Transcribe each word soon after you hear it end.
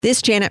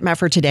This Janet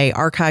Mefford Today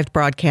archived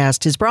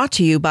broadcast is brought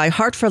to you by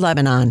Heart for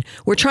Lebanon.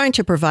 We're trying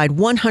to provide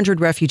 100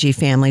 refugee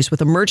families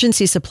with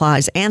emergency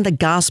supplies and the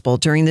gospel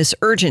during this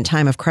urgent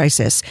time of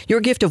crisis.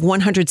 Your gift of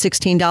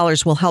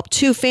 $116 will help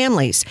 2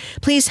 families.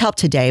 Please help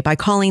today by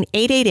calling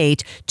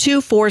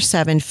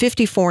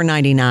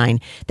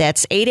 888-247-5499.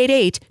 That's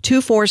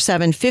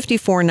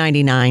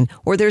 888-247-5499.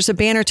 Or there's a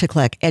banner to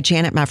click at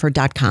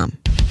janetmefford.com.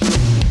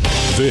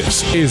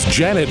 This is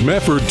Janet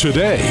Mefford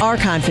Today. Our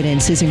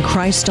confidence is in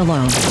Christ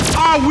alone.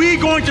 Are we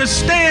going to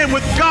stand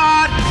with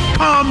God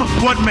come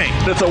what may?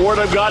 If the Word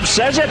of God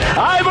says it,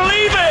 I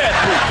believe it.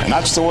 And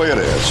that's the way it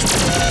is.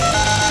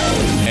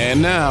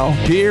 And now,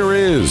 here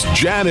is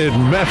Janet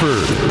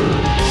Mefford.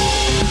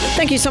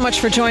 Thank you so much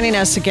for joining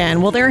us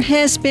again. Well, there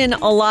has been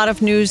a lot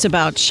of news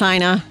about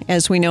China,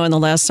 as we know, in the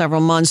last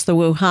several months, the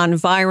Wuhan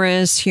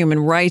virus,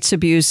 human rights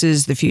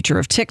abuses, the future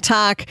of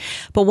TikTok.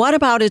 But what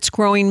about its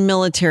growing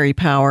military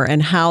power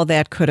and how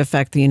that could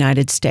affect the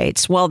United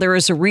States? Well, there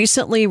is a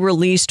recently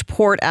released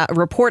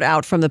report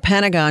out from the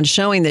Pentagon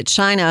showing that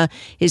China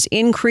is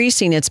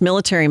increasing its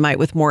military might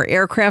with more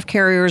aircraft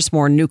carriers,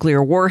 more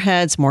nuclear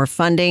warheads, more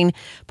funding,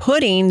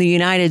 putting the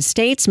United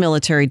States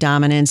military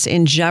dominance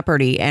in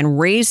jeopardy and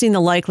raising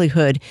the likelihood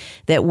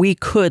that we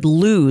could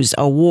lose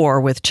a war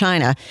with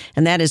China.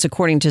 And that is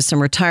according to some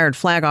retired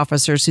flag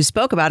officers who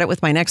spoke about it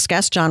with my next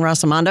guest, John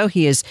Rossomando.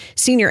 He is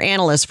senior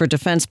analyst for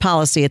defense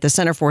policy at the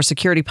Center for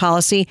Security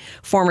Policy,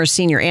 former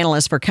senior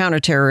analyst for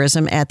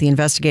counterterrorism at the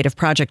Investigative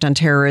Project on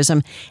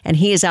Terrorism. And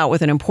he is out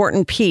with an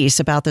important piece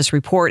about this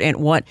report and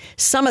what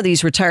some of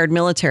these retired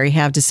military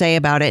have to say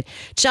about it.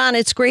 John,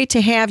 it's great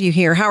to have you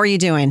here. How are you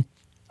doing?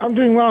 I'm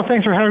doing well.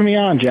 Thanks for having me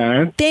on,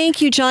 Janet.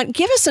 Thank you, John.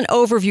 Give us an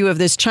overview of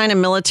this China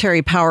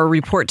military power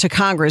report to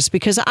Congress,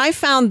 because I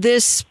found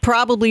this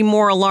probably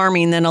more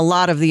alarming than a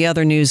lot of the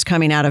other news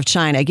coming out of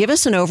China. Give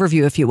us an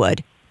overview, if you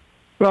would.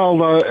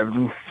 Well,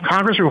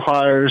 Congress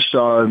requires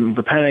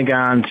the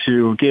Pentagon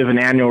to give an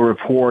annual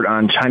report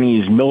on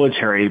Chinese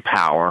military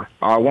power.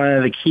 One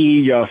of the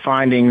key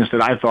findings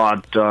that I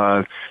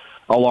thought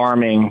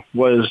alarming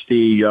was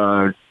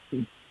the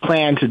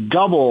plan to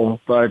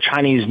double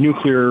Chinese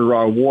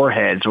nuclear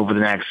warheads over the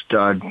next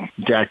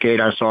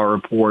decade. I saw a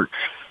report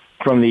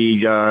from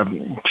the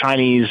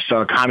Chinese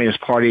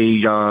Communist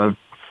Party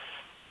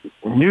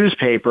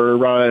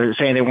newspaper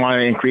saying they want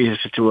to increase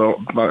it to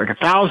like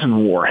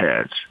 1,000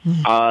 warheads.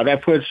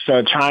 That puts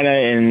China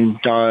in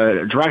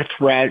direct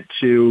threat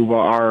to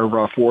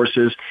our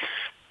forces.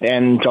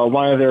 And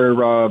one of their,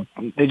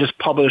 they just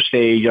published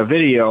a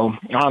video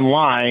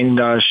online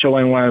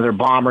showing one of their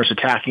bombers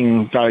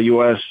attacking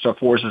U.S.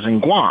 forces in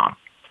Guam.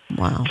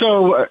 Wow.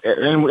 So,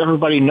 and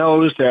everybody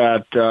knows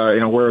that,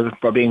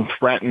 we're being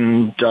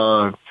threatened,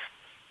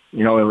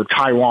 with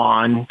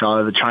Taiwan.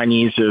 The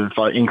Chinese have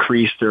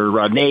increased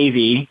their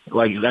Navy.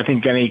 Like, I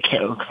think any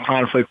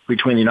conflict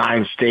between the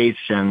United States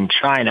and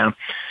China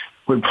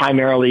would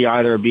primarily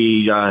either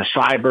be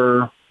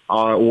cyber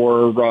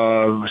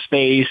or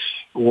space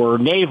or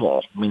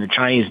naval. I mean, the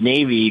Chinese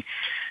Navy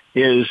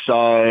has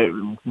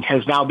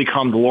now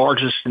become the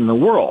largest in the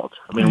world.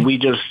 I mean, we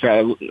just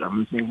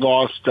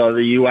lost the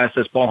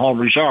USS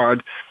Bonhomme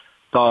Richard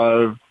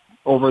over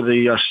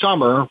the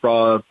summer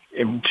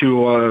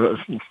into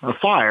a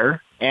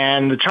fire,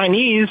 and the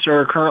Chinese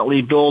are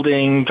currently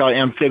building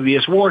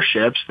amphibious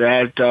warships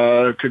that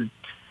could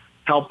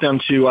help them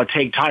to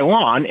take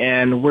Taiwan,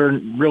 and we're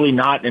really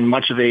not in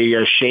much of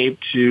a shape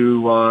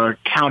to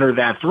counter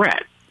that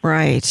threat.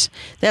 Right.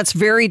 That's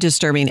very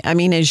disturbing. I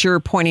mean, as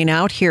you're pointing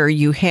out here,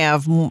 you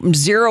have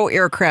 0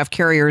 aircraft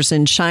carriers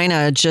in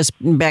China just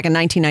back in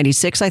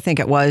 1996, I think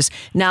it was.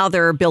 Now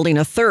they're building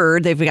a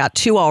third. They've got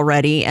 2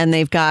 already, and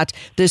they've got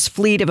this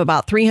fleet of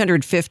about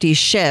 350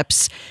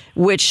 ships,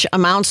 which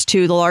amounts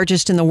to the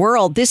largest in the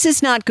world. This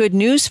is not good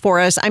news for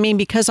us. I mean,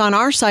 because on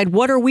our side,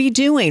 what are we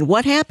doing?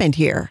 What happened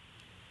here?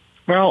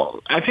 Well,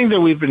 I think that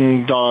we've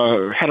been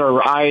had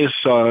our eyes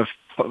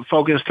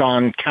focused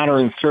on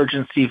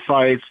counterinsurgency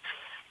fights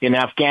in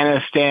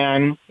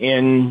Afghanistan,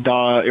 in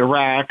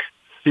Iraq,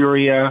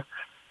 Syria,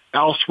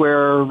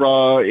 elsewhere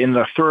in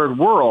the third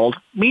world.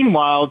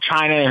 Meanwhile,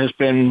 China has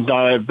been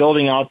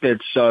building up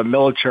its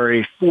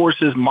military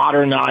forces,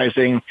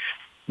 modernizing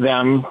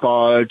them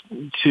to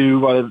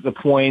the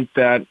point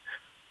that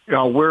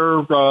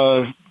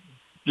we're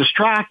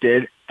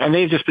distracted, and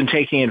they've just been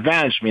taking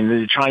advantage. I mean,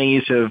 the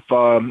Chinese have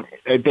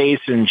a base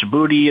in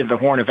Djibouti in the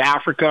Horn of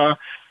Africa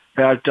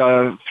that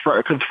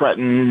could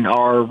threaten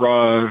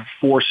our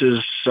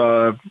forces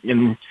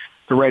in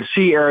the Red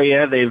Sea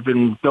area. They've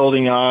been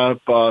building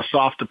up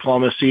soft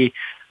diplomacy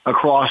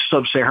across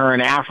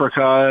sub-Saharan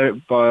Africa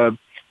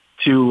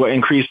to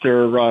increase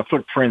their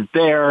footprint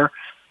there.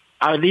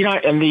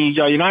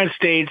 The United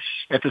States,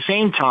 at the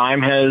same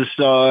time, has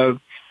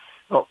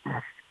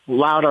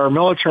allowed our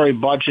military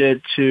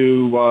budget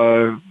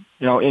to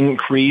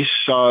increase.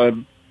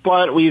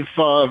 But we've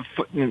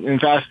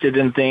invested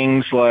in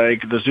things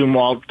like the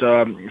Zumwalt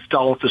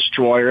stealth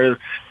destroyer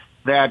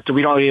that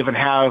we don't even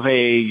have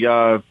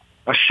a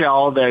a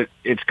shell that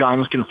its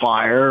guns can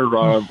fire.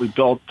 We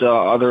built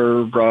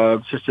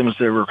other systems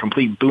that were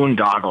complete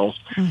boondoggles.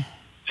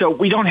 So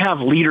we don't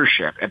have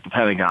leadership at the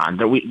Pentagon.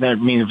 That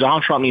means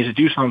Donald Trump needs to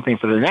do something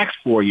for the next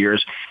 4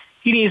 years.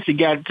 He needs to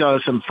get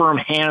some firm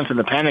hands in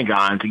the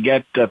Pentagon to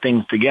get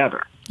things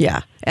together.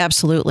 Yeah,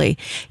 absolutely.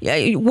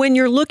 When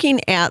you're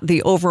looking at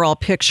the overall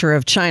picture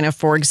of China,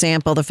 for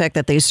example, the fact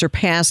that they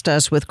surpassed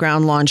us with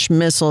ground-launched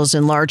missiles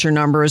in larger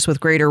numbers with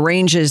greater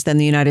ranges than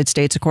the United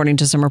States, according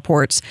to some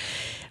reports,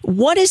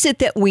 what is it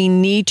that we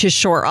need to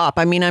shore up?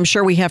 I mean, I'm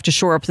sure we have to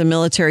shore up the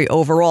military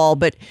overall,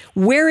 but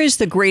where is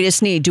the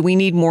greatest need? Do we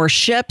need more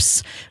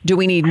ships? Do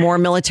we need more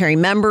military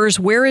members?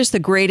 Where is the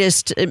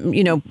greatest,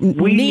 need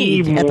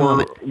at the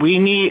moment? We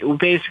need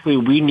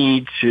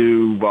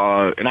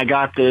to, and I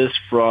got this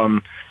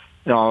from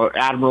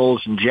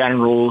admirals and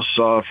generals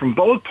from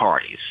both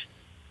parties,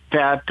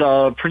 that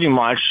pretty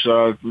much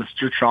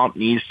Mr. Trump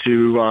needs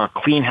to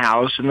clean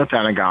house in the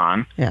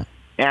Pentagon. Yeah.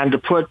 And to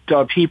put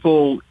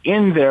people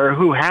in there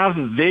who have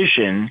a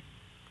vision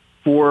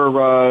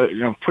for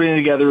putting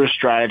together a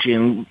strategy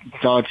and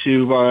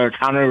to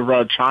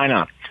counter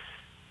China.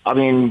 I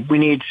mean, we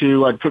need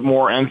to put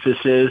more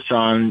emphasis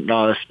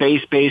on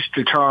space-based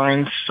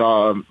deterrence,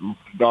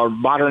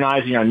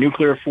 modernizing our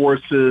nuclear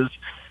forces,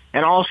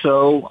 and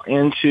also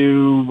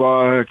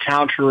into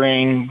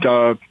countering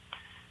China's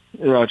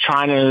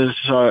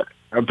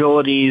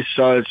abilities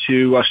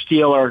to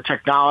steal our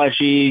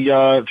technology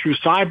through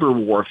cyber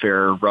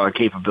warfare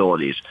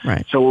capabilities.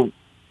 Right. So,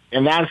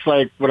 and that's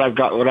like what I've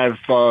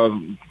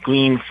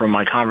gleaned from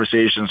my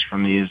conversations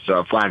from these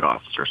flag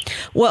officers.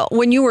 Well,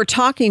 when you were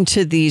talking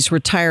to these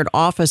retired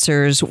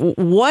officers,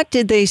 what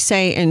did they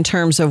say in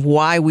terms of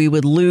why we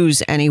would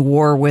lose any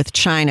war with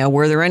China?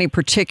 Were there any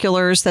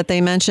particulars that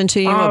they mentioned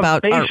to you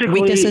about our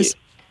weaknesses?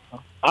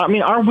 I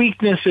mean, our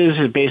weaknesses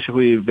have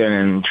basically been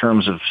in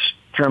terms of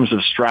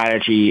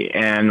strategy,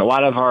 and a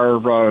lot of our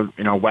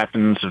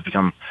weapons have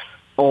become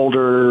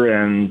older,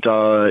 and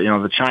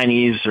the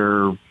Chinese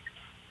are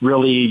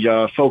really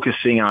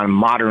focusing on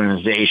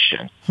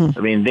modernization. I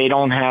mean, they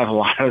don't have a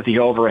lot of the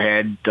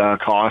overhead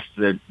costs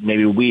that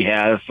maybe we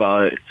have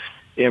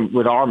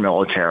with our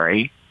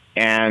military,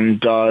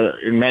 and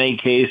in many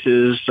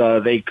cases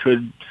they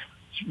could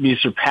be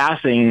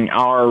surpassing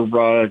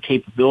our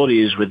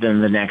capabilities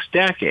within the next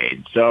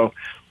decade. So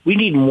we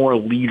need more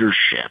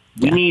leadership.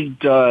 We need,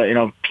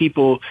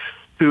 people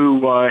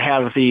who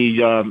have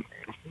the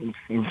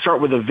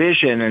start with a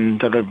vision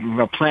and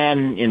a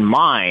plan in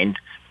mind,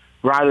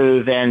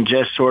 rather than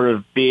just sort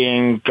of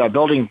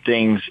building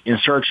things in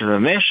search of a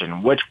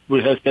mission, which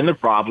has been the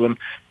problem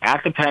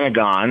at the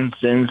Pentagon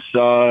since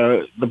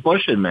the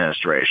Bush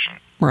administration.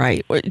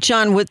 Right.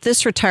 John, with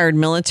this retired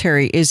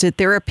military, is it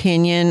their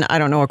opinion, I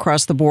don't know,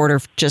 across the board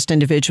or just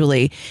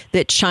individually,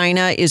 that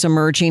China is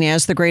emerging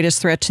as the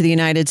greatest threat to the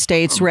United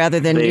States rather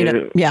than,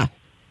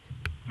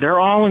 They're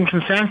all in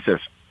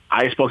consensus.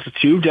 I spoke to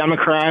 2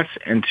 Democrats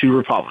and 2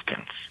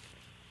 Republicans.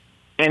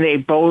 And they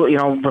both,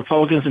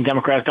 Republicans and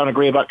Democrats don't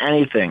agree about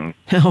anything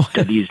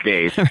these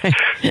days.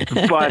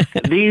 But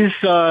these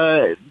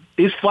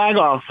flag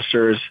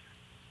officers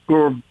who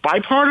are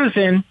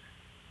bipartisan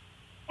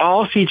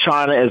all see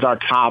China as our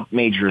top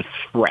major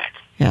threat.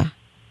 Yeah.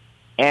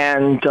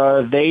 And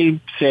they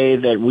say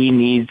that we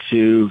need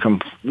to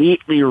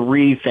completely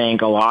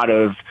rethink a lot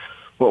of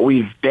what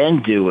we've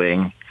been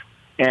doing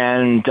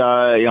and,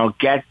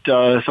 get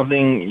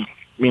something,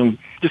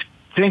 just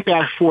think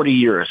back 40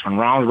 years when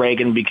Ronald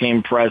Reagan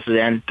became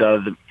president.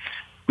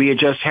 We had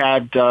just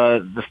had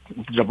the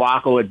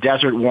debacle at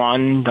Desert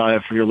One,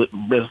 for your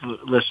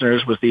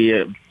listeners, with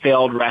the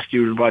failed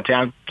rescue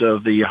attempt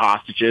of the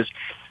hostages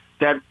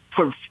that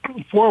put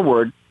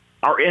forward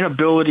our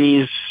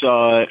inabilities,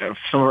 some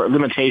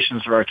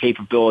limitations of our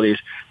capabilities.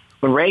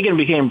 When Reagan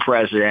became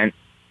president,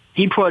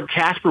 he put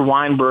Caspar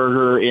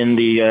Weinberger in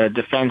the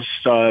Defense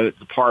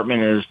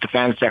Department as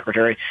Defense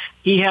Secretary.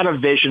 He had a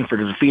vision for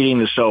defeating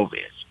the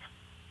Soviets.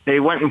 They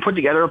went and put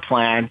together a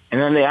plan, and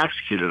then they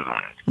executed on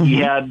it. Mm-hmm. He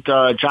had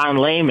John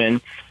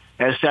Lehman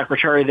as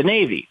Secretary of the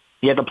Navy.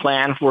 He had the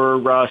plan for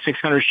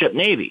 600-ship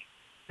Navy.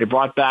 They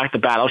brought back the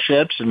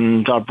battleships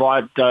and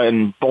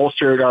and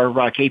bolstered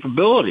our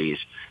capabilities.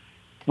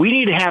 We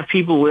need to have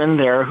people in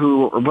there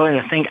who are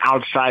willing to think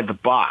outside the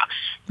box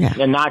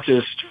and not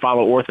just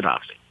follow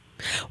orthodoxy.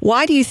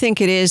 Why do you think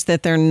it is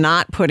that they're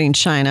not putting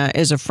China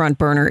as a front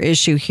burner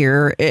issue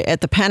here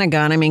at the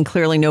Pentagon? I mean,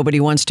 clearly nobody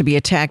wants to be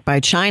attacked by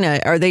China.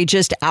 Are they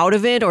just out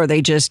of it, or are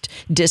they just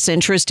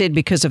disinterested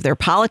because of their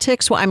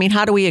politics? Well, I mean,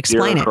 how do we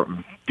explain it?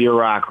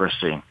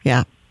 Bureaucracy.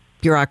 Yeah,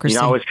 bureaucracy.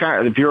 It's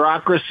the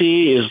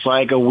bureaucracy is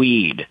like a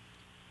weed.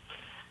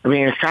 I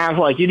mean, it's kind of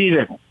like you need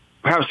to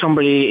have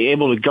somebody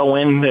able to go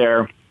in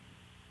there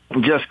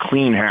and just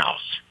clean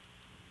house.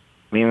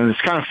 I mean,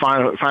 it's kind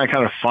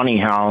of funny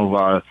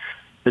how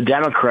the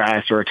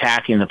Democrats are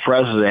attacking the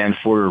president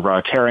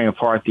for tearing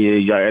apart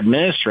the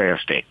administrative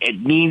state. It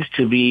needs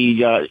to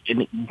be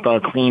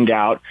cleaned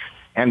out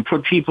and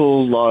put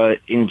people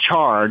in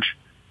charge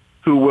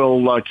who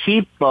will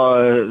keep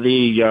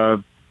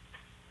the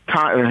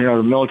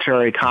the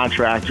military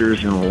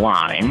contractors in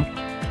line,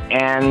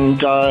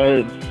 and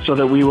so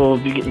that we will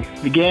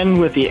begin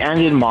with the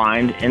end in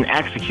mind and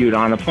execute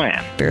on the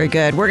plan. Very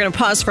good. We're going to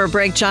pause for a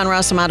break. John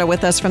Ross Amato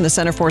with us from the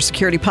Center for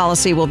Security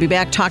Policy. We'll be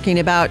back talking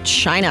about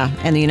China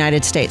and the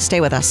United States.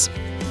 Stay with us.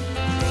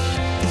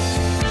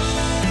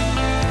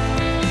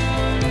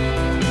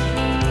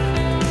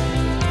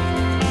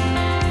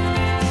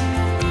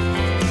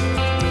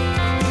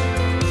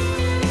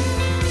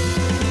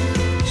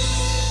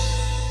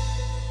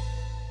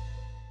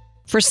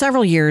 For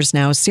several years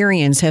now,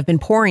 Syrians have been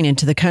pouring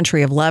into the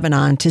country of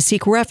Lebanon to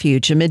seek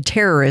refuge amid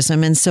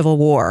terrorism and civil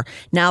war.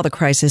 Now the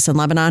crisis in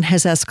Lebanon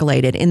has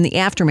escalated in the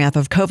aftermath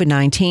of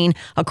COVID-19,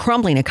 a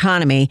crumbling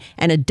economy,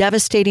 and a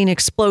devastating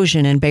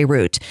explosion in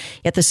Beirut.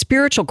 Yet the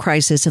spiritual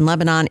crisis in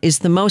Lebanon is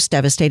the most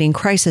devastating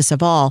crisis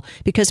of all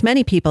because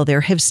many people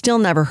there have still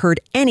never heard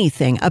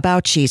anything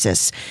about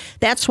Jesus.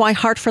 That's why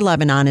Heart for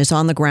Lebanon is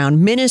on the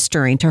ground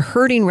ministering to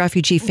hurting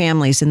refugee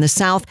families in the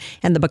south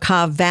and the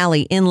Bekaa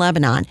Valley in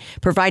Lebanon,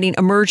 providing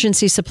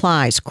emergency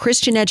supplies,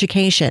 Christian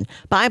education,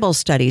 Bible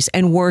studies,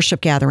 and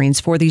worship gatherings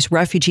for these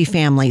refugee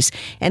families.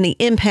 And the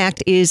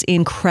impact is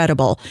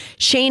incredible.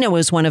 Shayna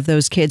was one of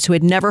those kids who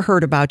had never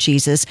heard about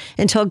Jesus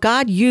until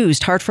God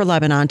used Heart for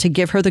Lebanon to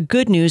give her the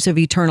good news of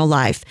eternal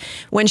life.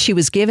 When she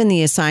was given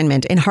the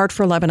assignment in Heart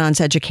for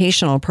Lebanon's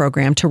educational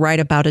program to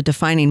write about a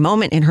defining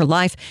moment in her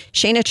life,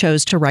 Shayna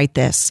chose to write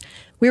this.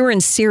 We were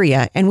in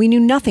Syria, and we knew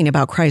nothing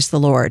about Christ the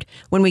Lord.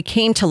 When we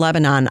came to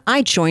Lebanon,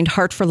 I joined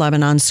Heart for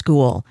Lebanon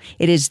School.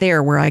 It is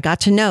there where I got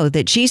to know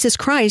that Jesus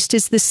Christ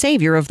is the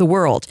Savior of the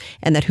world,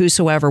 and that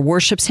whosoever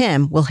worships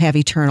him will have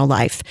eternal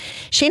life.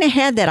 Shayna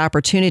had that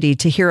opportunity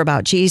to hear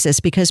about Jesus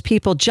because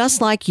people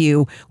just like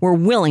you were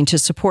willing to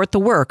support the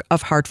work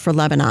of Heart for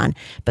Lebanon.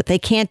 But they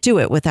can't do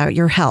it without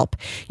your help.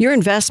 Your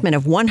investment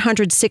of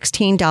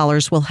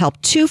 $116 will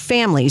help 2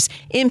 families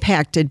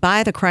impacted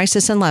by the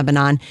crisis in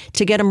Lebanon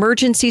to get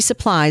emergency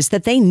supplies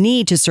that they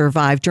need to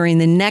survive during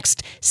the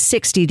next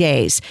 60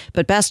 days.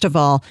 But best of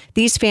all,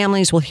 these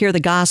families will hear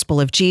the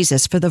gospel of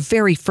Jesus for the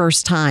very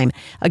first time.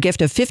 A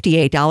gift of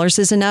 $58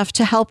 is enough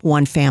to help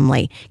 1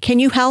 family. Can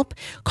you help?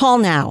 Call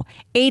now.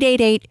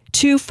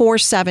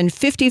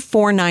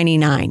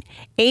 888-247-5499.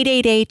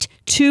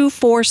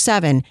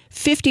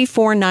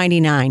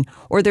 888-247-5499.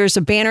 Or there's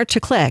a banner to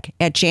click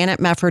at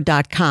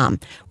janetmefford.com.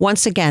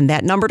 Once again,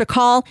 that number to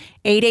call,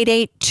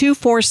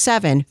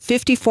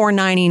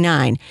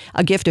 888-247-5499.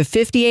 A gift of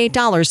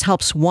 $58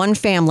 helps 1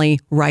 family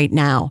right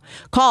now.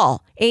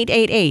 Call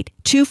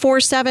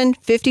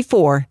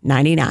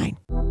 888-247-5499.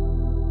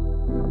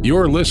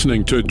 You're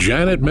listening to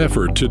Janet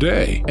Mefford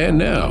today. And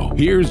now,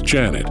 here's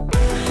Janet.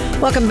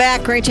 Welcome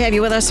back. Great to have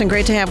you with us, and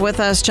great to have with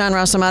us John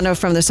Ross Amato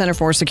from the Center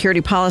for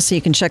Security Policy.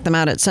 You can check them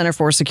out at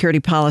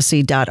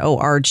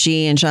centerforsecuritypolicy.org.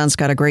 And John's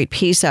got a great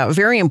piece out,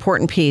 very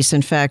important piece,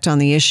 in fact, on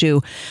the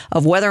issue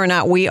of whether or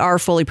not we are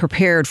fully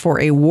prepared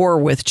for a war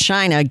with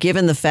China,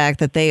 given the fact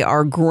that they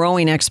are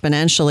growing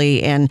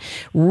exponentially and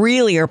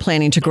really are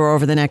planning to grow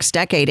over the next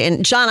decade.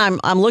 And John,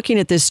 I'm looking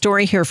at this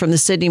story here from the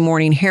Sydney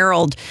Morning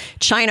Herald.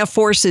 China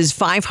forces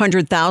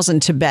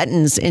 500,000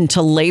 Tibetans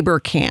into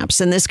labor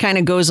camps. And this kind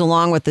of goes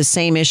along with the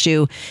same issue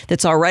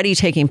that's already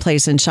taking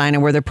place in China,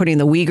 where they're putting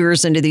the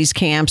Uyghurs into these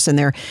camps and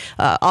they're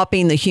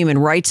upping the human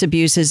rights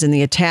abuses and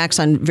the attacks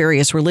on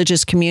various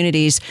religious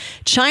communities.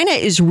 China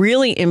is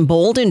really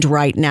emboldened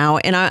right now.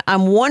 And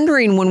I'm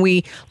wondering, when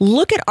we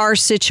look at our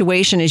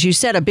situation, as you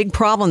said, a big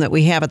problem that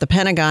we have at the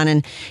Pentagon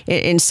and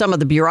in some of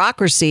the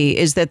bureaucracy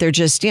is that they're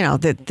just,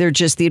 that they're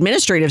just the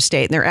administrative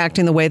state and they're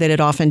acting the way that it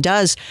often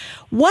does.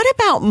 What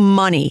about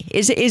money?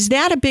 Is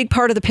that a big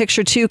part of the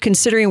picture too,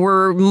 considering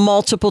we're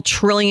multiple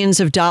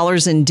trillions of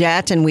dollars in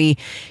debt and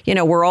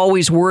we're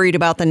always worried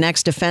about the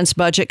next defense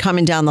budget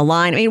coming down the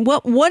line? I mean,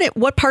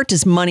 what part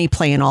does money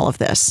play in all of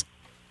this?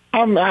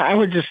 I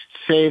would just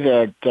say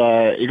that,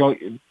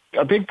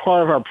 a big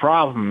part of our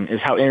problem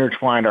is how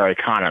intertwined our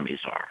economies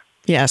are.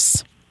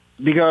 Yes.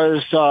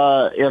 Because,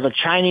 the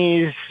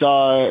Chinese,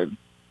 the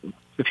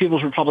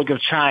People's Republic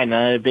of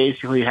China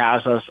basically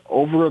has us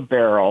over a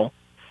barrel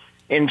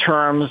in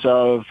terms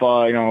of,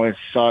 its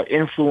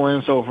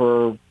influence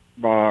over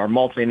our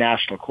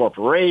multinational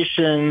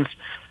corporations,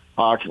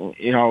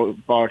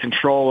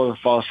 control of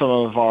some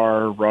of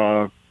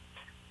our,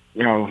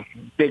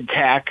 big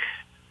tech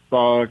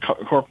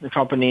corporate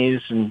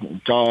companies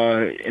and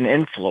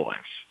influence.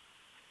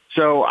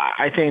 So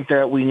I think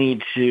that we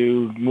need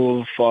to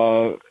move,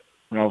 full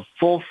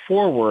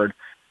forward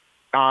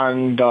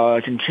on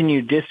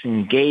continued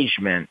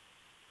disengagement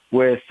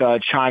with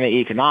China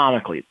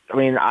economically. I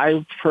mean,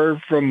 I've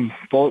heard from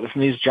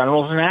these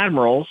generals and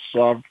admirals,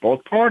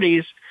 both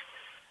parties,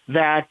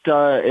 that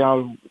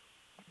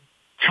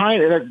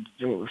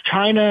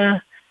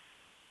China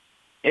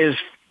is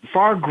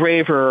far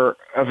graver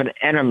of an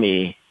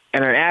enemy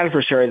and an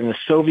adversary than the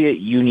Soviet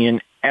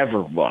Union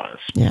ever was.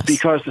 Yes.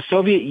 Because the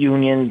Soviet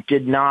Union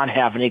did not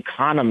have an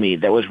economy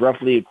that was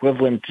roughly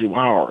equivalent to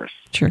ours.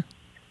 Sure.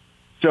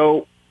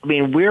 So, I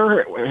mean,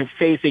 we're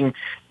facing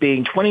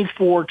being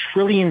 $24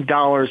 trillion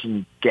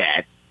in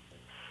debt.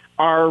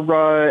 are,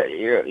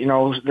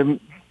 the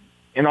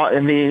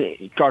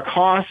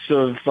costs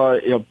of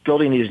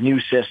building these new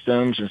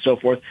systems and so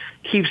forth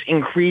keeps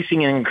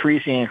increasing and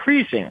increasing and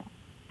increasing.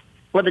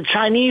 But the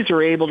Chinese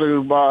are able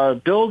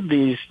to build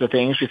the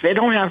things because they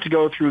don't have to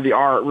go through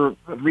the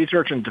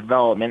research and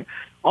development.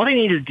 All they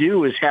need to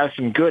do is have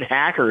some good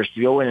hackers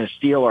to go in and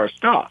steal our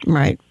stuff.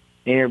 Right.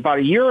 And about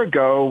a year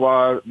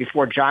ago,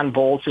 before John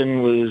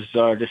Bolton was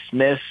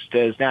dismissed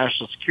as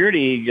national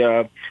security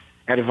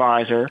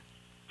advisor,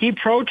 he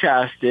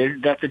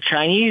protested that the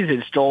Chinese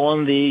had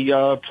stolen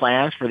the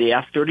plans for the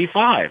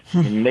F-35.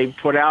 And they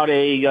put out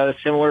a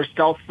similar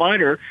stealth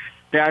fighter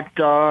that,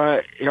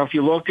 if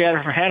you looked at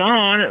it head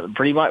on, it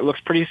pretty much looks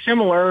pretty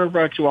similar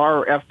to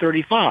our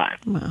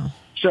F-35. Wow.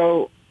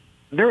 So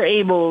they're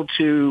able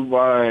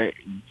to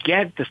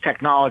get this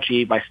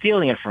technology by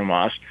stealing it from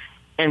us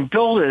and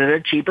build it at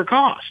a cheaper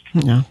cost.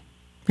 Yeah.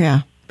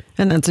 Yeah.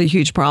 And that's a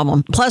huge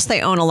problem. Plus,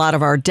 they own a lot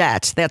of our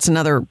debt. That's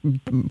another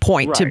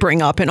point to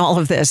bring up in all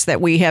of this,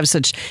 that we have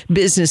such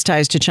business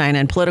ties to China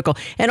and political.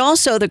 And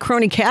also the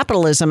crony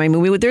capitalism. I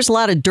mean, there's a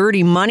lot of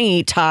dirty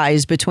money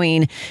ties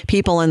between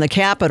people in the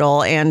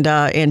capital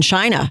and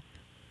China.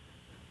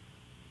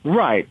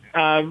 Right.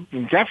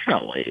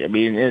 Definitely. I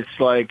mean, it's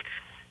like,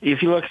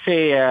 if you look,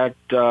 say, at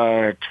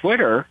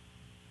Twitter,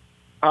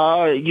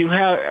 you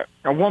have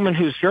a woman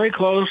who's very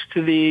close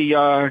to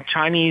the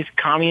Chinese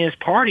Communist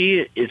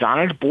Party is on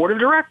its board of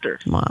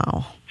directors.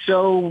 Wow.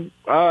 So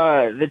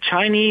the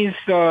Chinese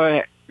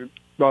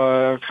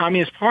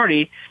Communist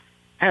Party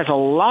has a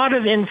lot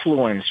of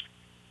influence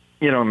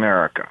in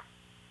America.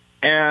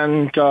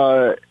 And,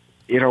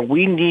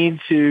 we need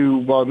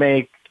to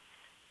make,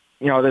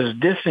 this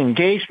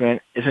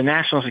disengagement is a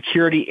national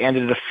security and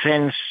a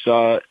defense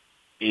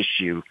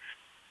issue.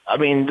 I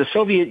mean, the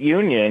Soviet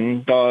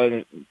Union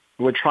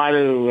would try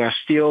to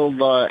steal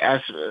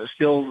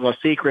the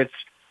secrets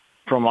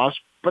from us,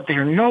 but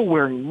they're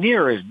nowhere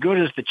near as good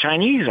as the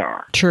Chinese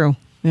are. True.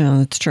 Yeah,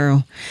 that's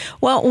true.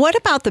 Well, what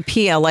about the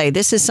PLA?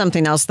 This is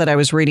something else that I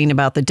was reading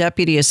about. The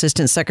Deputy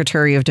Assistant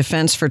Secretary of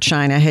Defense for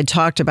China had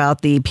talked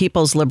about the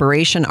People's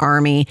Liberation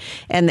Army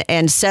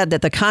and said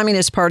that the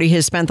Communist Party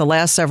has spent the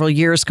last several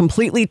years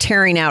completely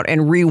tearing out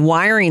and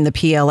rewiring the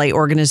PLA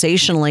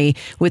organizationally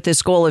with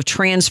this goal of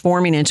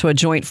transforming into a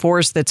joint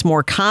force that's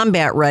more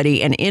combat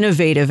ready and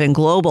innovative and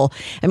global.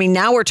 I mean,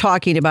 now we're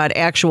talking about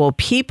actual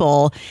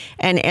people,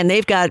 and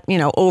they've got,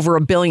 over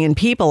 1 billion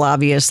people,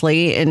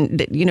 obviously,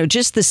 and,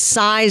 just the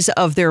size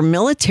of their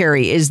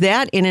military. Is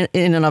that in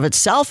and of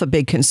itself a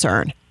big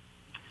concern?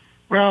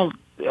 Well,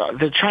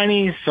 the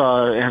Chinese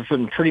have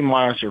been pretty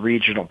much a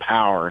regional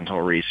power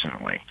until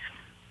recently.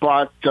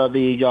 But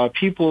the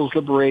People's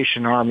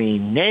Liberation Army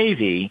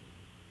Navy,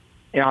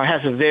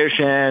 has a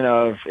vision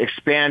of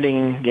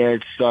expanding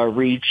its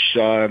reach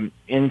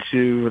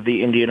into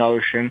the Indian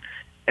Ocean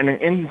and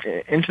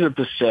into the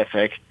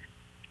Pacific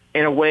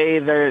in a way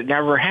that it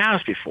never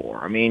has before.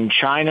 I mean,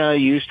 China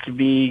used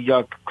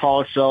to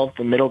call itself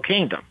the Middle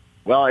Kingdom.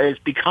 Well, it's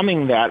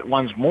becoming that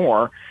once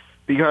more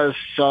because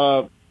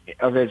of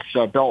its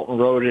Belt and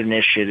Road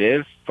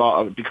Initiative,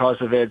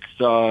 because of its,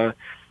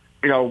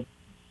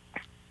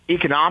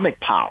 economic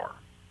power.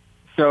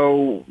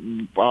 So,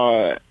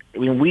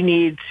 we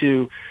need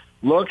to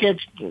look at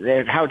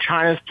how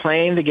China's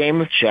playing the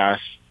game of chess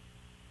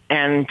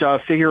and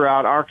figure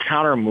out our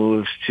counter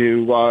moves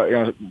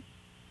to,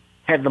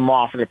 head them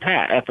off at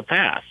the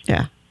pass.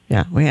 Yeah,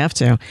 we have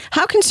to.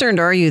 How concerned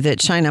are you that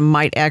China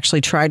might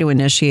actually try to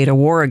initiate a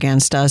war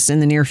against us in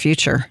the near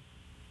future?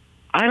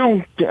 I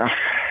don't.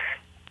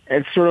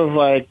 It's sort of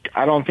like,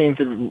 I don't think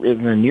that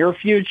in the near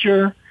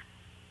future,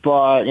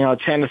 but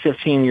 10 to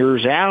 15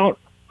 years out,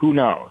 who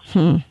knows?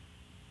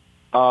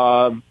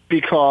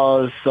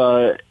 Because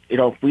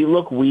if we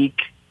look weak,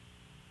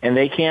 and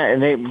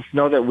they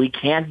know that we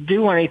can't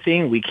do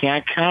anything, we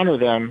can't counter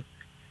them.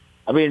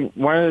 I mean,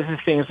 one of the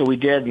things that we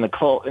did in the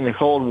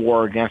Cold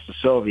War against the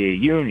Soviet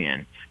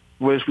Union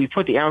was we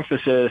put the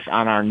emphasis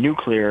on our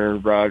nuclear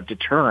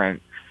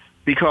deterrent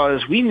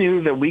because we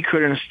knew that we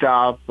couldn't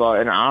stop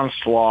an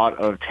onslaught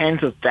of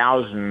tens of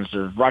thousands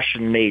of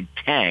Russian-made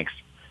tanks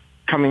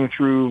coming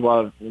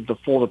through the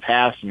Fulda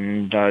Pass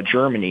in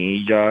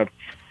Germany.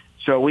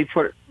 So we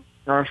put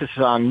our emphasis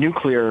on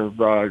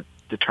nuclear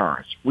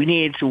deterrence. We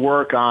need to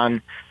work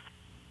on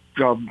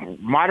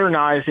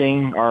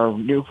modernizing our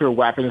nuclear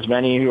weapons,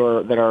 many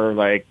that are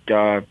like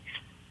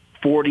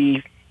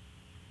 40,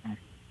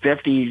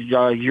 50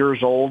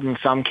 years old in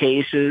some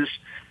cases.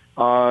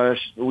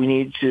 We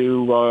need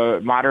to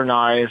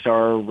modernize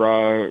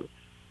our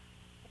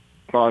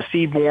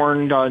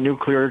seaborne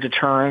nuclear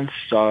deterrence,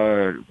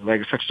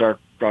 such as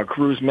our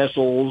cruise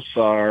missiles,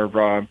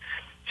 our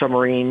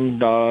submarine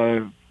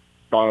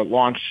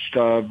launched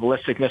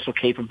ballistic missile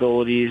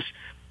capabilities,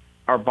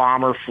 our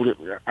bomber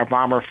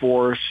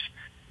force,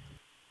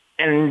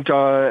 and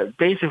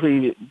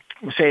basically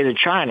say to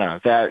China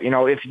that,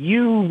 if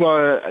you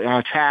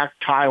attack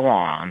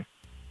Taiwan,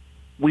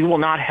 we will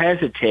not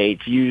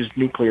hesitate to use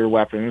nuclear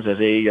weapons as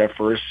a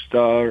first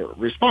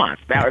response.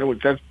 That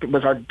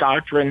was our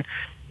doctrine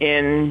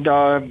in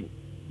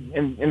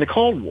in the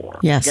Cold War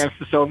Yes. against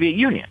the Soviet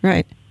Union.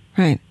 Right.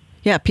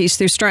 Yeah, peace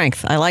through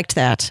strength. I liked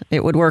that.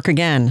 It would work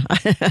again.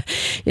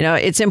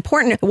 It's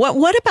important.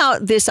 What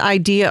about this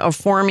idea of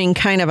forming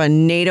kind of a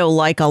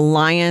NATO-like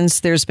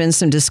alliance? There's been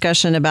some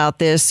discussion about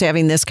this,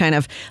 having this kind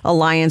of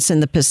alliance in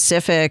the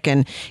Pacific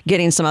and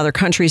getting some other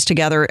countries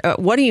together.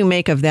 What do you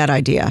make of that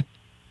idea?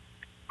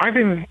 I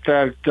think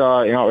that,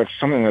 it's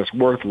something that's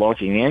worth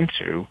looking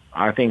into.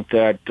 I think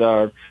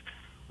that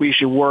we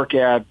should work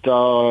at,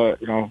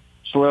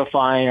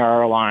 solidifying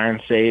our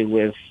alliance, say,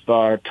 with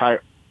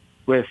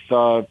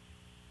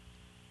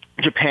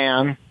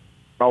Japan,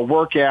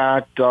 work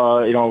at,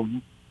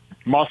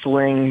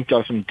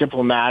 muscling some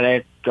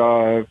diplomatic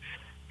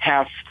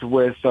heft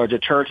with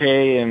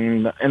Duterte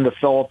in the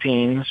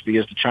Philippines,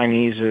 because the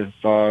Chinese have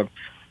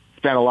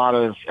spent a lot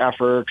of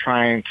effort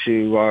trying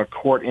to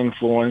court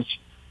influence,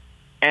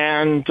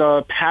 and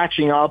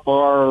patching up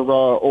our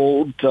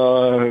old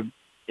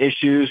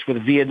issues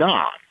with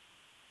Vietnam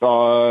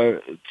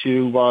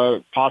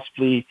to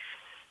possibly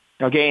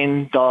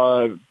gain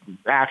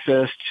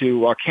access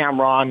to Cam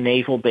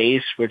Naval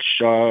Base, which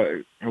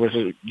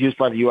was used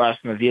by the U.S.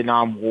 in the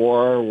Vietnam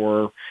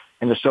War,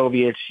 and the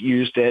Soviets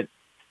used it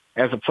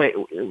as a place,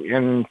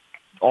 and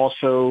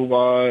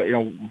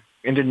also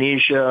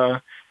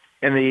Indonesia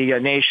and the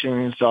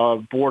nations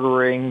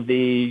bordering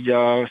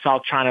the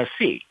South China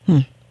Sea.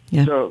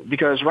 Yeah. So,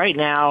 because right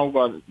now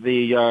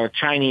the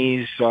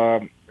Chinese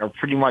are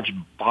pretty much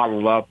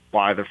bottled up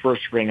by the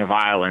first ring of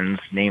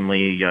islands,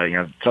 namely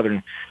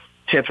southern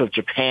tips of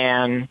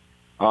Japan,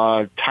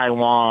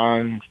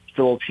 Taiwan,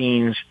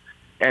 Philippines,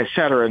 et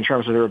cetera, in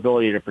terms of their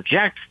ability to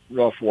project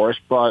force.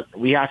 But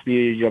we have to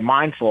be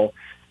mindful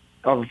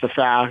of the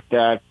fact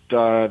that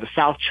the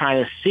South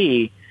China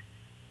Sea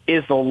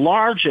is the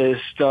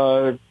largest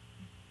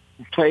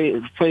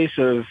place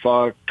of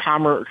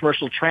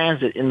commercial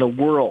transit in the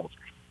world.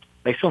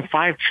 Like some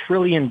 $5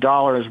 trillion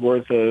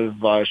worth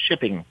of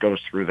shipping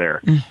goes through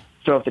there.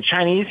 So if the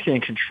Chinese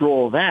can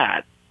control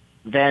that,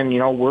 then,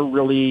 we're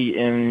really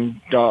in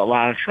a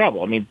lot of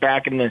trouble. I mean,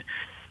 back in the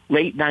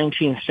late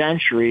 19th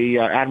century,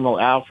 Admiral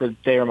Alfred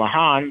Thayer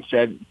Mahan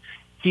said,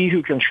 he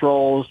who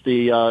controls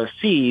the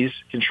seas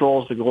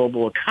controls the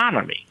global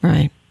economy.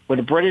 Right. When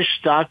the British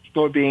stopped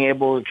being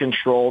able to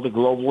control the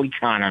global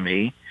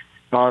economy,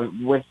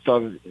 with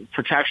the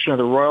protection of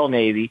the Royal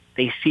Navy,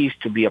 they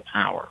ceased to be a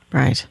power.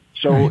 Right.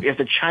 So if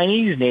the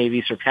Chinese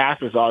Navy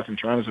surpasses us in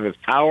terms of its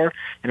power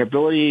and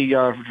ability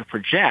to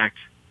project,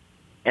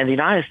 and the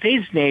United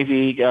States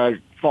Navy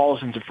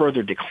falls into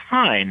further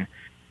decline,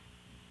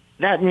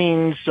 that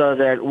means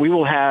that we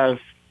will have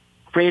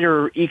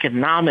greater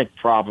economic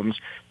problems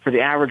for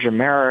the average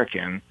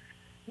American.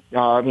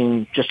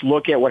 Just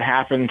look at what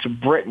happened to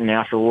Britain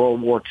after World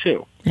War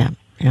II.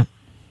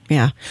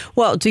 Yeah.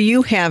 Well, do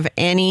you have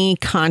any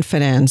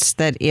confidence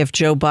that if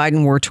Joe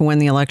Biden were to win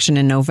the election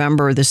in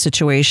November, the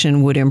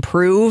situation would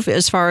improve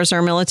as far as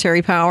our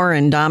military power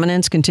and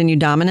dominance, continued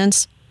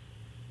dominance?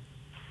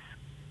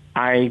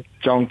 I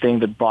don't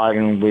think that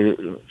Biden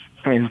would.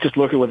 Just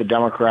look at what the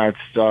Democrats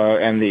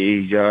and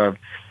the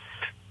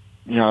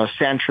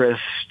centrist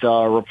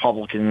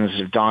Republicans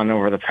have done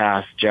over the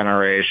past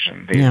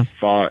generation. They've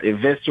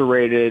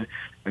eviscerated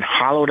and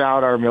hollowed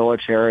out our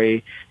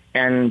military,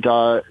 and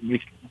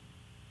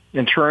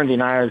turned the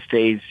United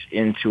States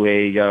into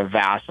a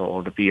vassal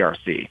of the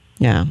PRC.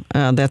 Yeah,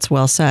 that's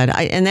well said.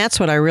 And that's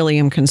what I really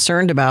am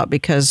concerned about,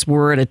 because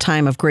we're at a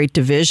time of great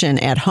division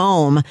at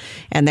home,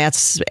 and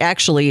that's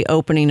actually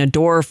opening a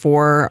door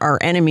for our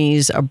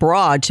enemies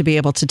abroad to be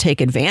able to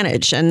take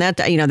advantage. And that,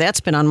 that's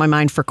been on my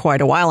mind for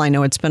quite a while. I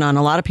know it's been on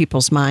a lot of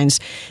people's minds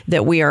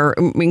that we are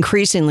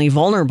increasingly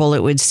vulnerable,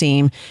 it would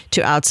seem,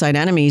 to outside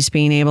enemies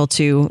being able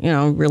to,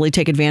 really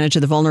take advantage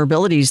of the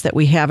vulnerabilities that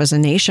we have as a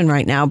nation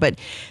right now. But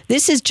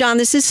this is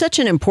such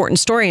an important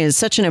story, and it's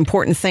such an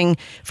important thing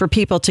for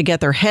people to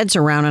get their heads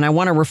around. And I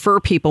want to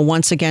refer people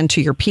once again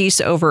to your piece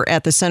over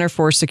at the Center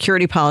for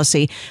Security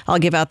Policy. I'll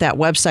give out that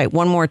website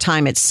one more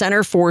time. It's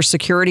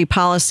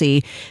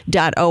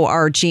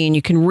centerforsecuritypolicy.org. And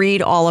you can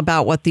read all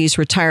about what these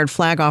retired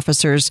flag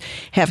officers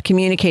have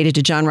communicated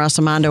to John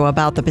Rossomando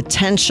about the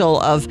potential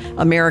of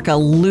America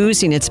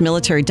losing its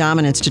military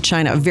dominance to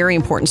China. A very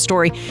important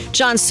story.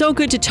 John, so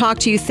good to talk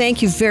to you.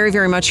 Thank you very,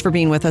 very much for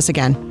being with us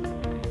again.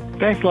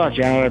 Thanks a lot,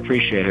 Janet. I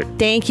appreciate it.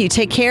 Thank you.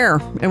 Take care.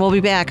 And we'll be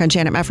back on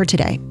Janet Mefford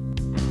Today.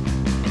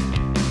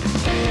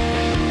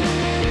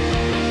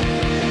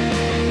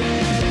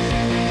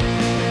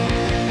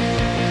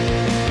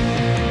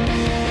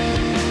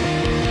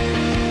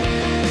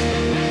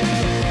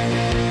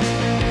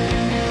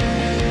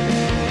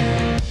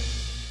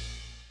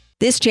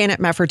 This Janet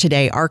Mefford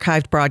Today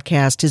archived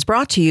broadcast is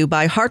brought to you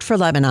by Heart for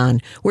Lebanon.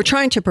 We're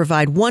trying to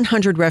provide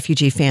 100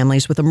 refugee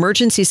families with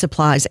emergency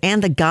supplies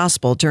and the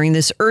gospel during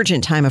this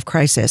urgent time of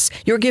crisis.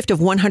 Your gift of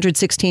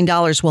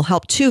 $116 will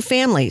help 2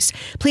 families.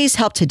 Please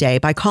help today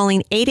by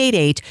calling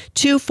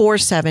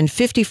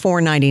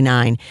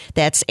 888-247-5499.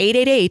 That's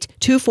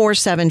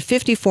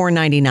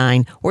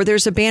 888-247-5499. Or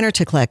there's a banner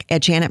to click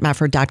at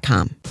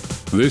janetmefford.com.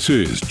 This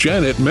is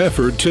Janet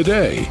Mefford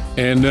Today.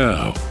 And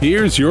now,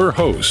 here's your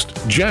host,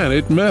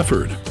 Janet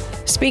Mefford.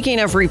 Speaking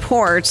of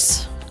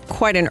reports,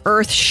 quite an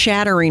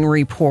earth-shattering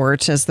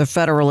report, as the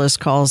Federalist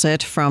calls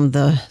it, from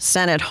the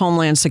Senate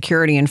Homeland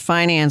Security and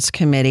Finance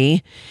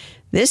Committee.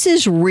 This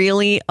is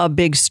really a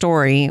big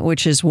story,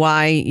 which is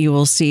why you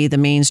will see the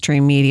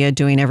mainstream media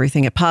doing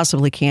everything it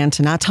possibly can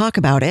to not talk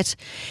about it.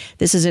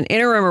 This is an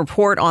interim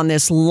report on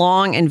this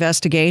long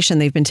investigation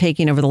they've been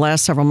taking over the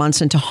last several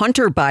months into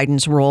Hunter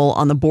Biden's role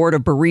on the board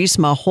of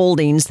Burisma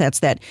Holdings. That's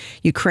that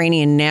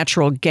Ukrainian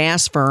natural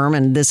gas firm.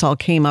 And this all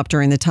came up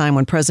during the time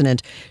when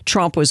President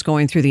Trump was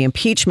going through the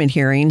impeachment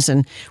hearings.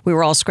 And we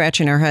were all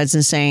scratching our heads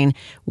and saying,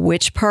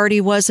 which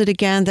party was it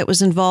again that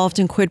was involved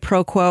in quid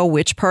pro quo?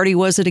 Which party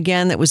was it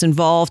again that was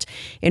involved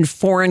in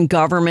foreign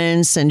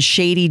governments and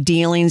shady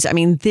dealings? I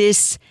mean,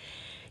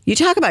 you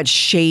talk about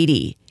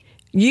shady.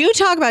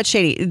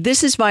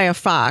 This is via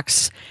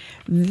Fox.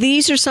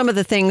 These are some of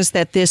the things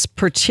that this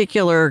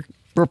particular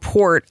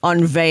report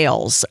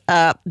unveils.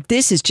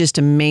 This is just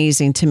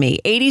amazing to me.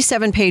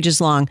 87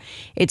 pages long.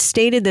 It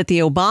stated that the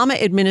Obama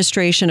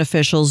administration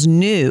officials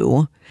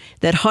knew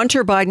that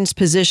Hunter Biden's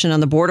position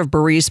on the board of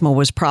Burisma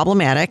was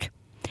problematic,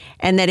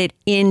 and that it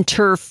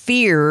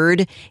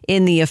interfered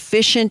in the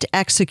efficient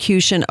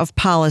execution of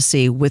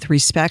policy with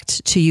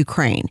respect to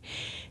Ukraine.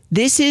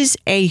 This is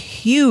a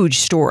huge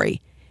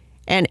story.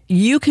 And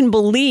you can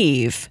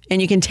believe,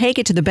 and you can take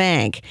it to the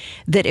bank,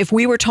 that if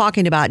we were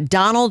talking about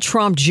Donald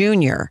Trump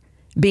Jr.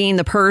 being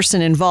the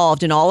person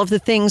involved in all of the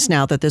things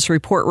now that this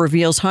report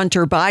reveals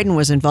Hunter Biden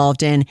was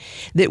involved in,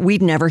 that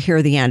we'd never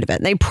hear the end of it.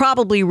 And they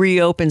probably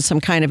reopen some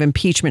kind of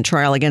impeachment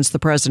trial against the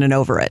president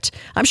over it.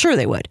 I'm sure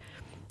they would.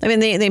 I mean,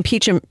 they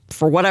impeach him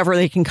for whatever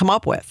they can come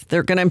up with.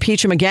 They're going to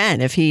impeach him again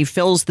if he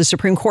fills the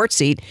Supreme Court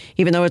seat,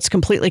 even though it's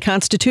completely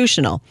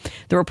constitutional.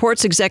 The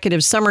report's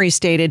executive summary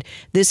stated,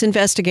 this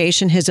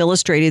investigation has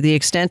illustrated the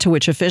extent to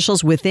which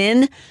officials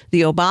within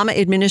the Obama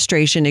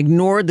administration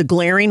ignored the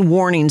glaring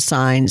warning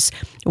signs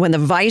when the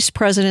vice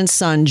president's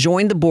son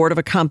joined the board of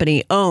a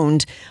company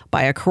owned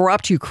by a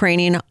corrupt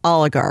Ukrainian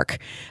oligarch.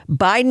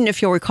 Biden, if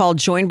you'll recall,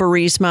 joined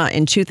Burisma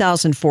in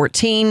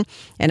 2014,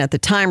 and at the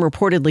time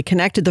reportedly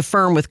connected the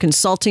firm with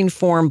consulting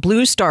firm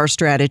Blue Star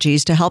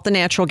Strategies to help the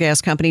natural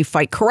gas company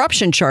fight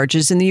corruption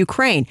charges in the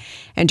Ukraine.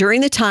 And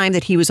during the time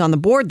that he was on the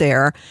board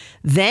there,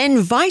 then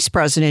Vice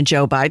President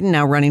Joe Biden,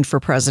 now running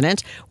for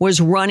president, was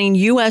running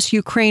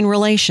U.S.-Ukraine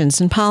relations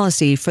and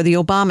policy for the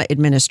Obama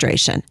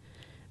administration.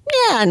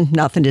 Yeah,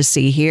 nothing to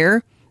see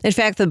here. In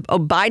fact, the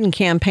Biden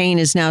campaign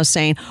is now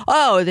saying,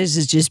 oh, this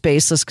is just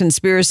baseless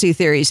conspiracy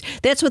theories.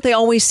 That's what they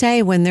always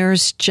say when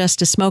there's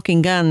just a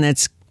smoking gun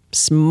that's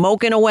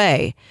smoking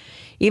away.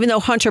 Even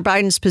though Hunter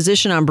Biden's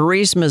position on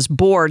Burisma's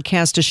board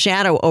cast a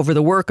shadow over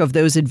the work of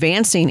those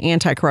advancing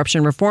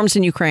anti-corruption reforms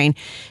in Ukraine,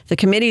 the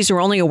committees are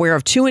only aware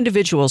of two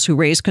individuals who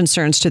raised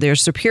concerns to their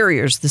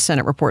superiors, the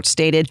Senate report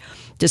stated.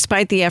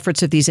 Despite the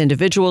efforts of these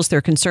individuals,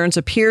 their concerns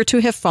appear to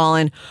have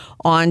fallen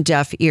on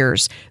deaf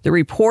ears. The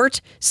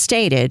report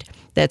stated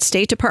that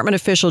State Department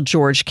official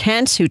George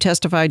Kent, who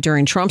testified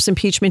during Trump's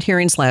impeachment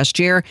hearings last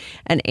year,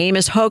 and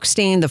Amos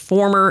Hochstein, the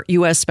former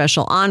U.S.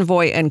 Special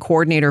Envoy and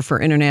Coordinator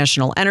for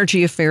International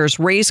Energy Affairs,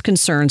 raised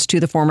concerns to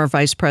the former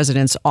vice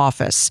president's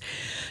office.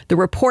 The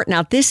report,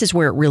 now this is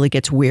where it really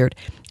gets weird.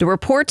 The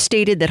report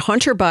stated that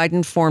Hunter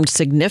Biden formed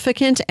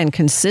significant and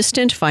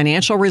consistent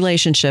financial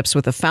relationships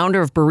with the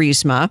founder of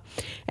Burisma,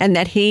 and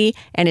that he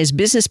and his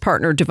business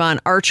partner Devon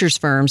Archer's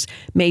firms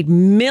made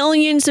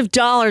millions of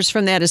dollars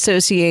from that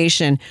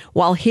association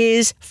while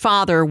his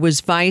father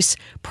was vice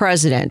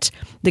president.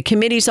 The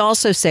committees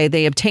also say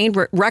they obtained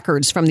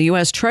records from the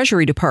U.S.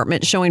 Treasury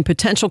Department showing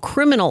potential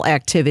criminal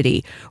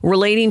activity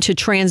relating to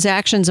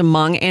transactions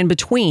among and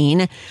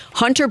between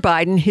Hunter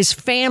Biden, his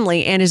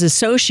family, and his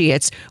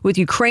associates with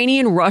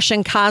Ukrainian,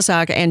 Russian,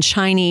 Kazakh, and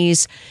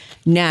Chinese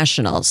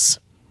nationals.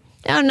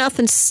 Now,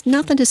 nothing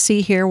to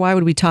see here. Why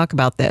would we talk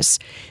about this?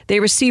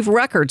 They received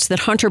records that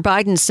Hunter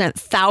Biden sent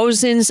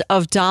thousands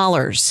of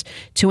dollars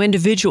to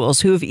individuals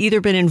who have either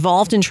been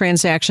involved in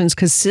transactions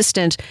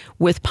consistent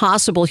with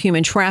possible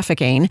human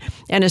trafficking,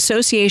 an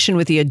association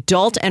with the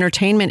adult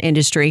entertainment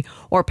industry,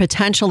 or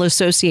potential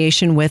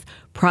association with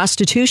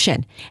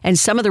prostitution. And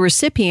some of the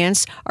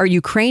recipients are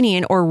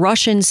Ukrainian or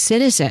Russian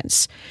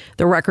citizens.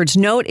 The records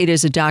note it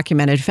is a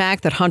documented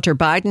fact that Hunter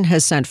Biden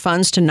has sent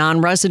funds to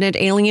non-resident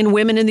alien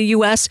women in the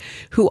U.S.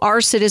 who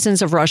are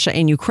citizens of Russia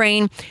and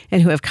Ukraine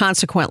and who have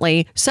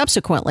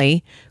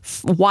subsequently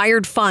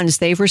wired funds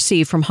they've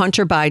received from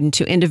Hunter Biden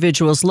to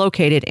individuals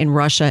located in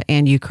Russia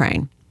and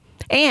Ukraine.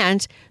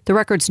 And the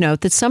records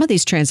note that some of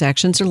these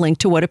transactions are linked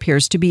to what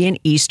appears to be an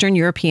Eastern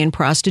European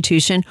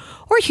prostitution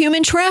or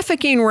human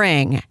trafficking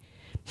ring.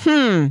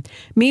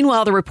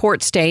 Meanwhile, the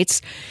report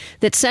states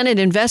that Senate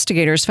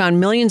investigators found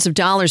millions of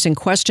dollars in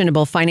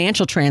questionable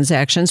financial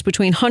transactions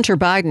between Hunter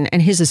Biden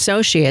and his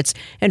associates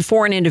and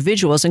foreign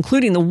individuals,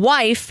 including the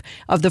wife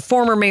of the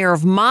former mayor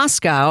of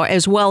Moscow,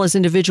 as well as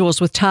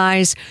individuals with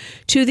ties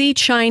to the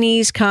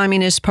Chinese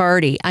Communist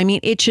Party. I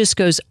mean, it just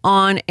goes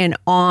on and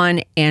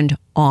on and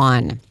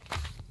on.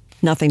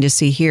 Nothing to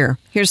see here.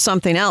 Here's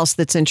something else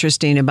that's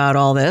interesting about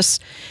all this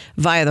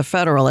via the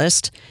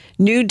Federalist.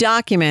 New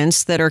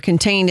documents that are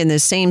contained in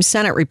this same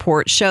Senate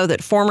report show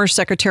that former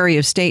Secretary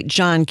of State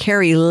John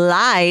Kerry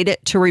lied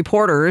to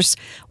reporters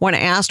when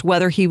asked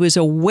whether he was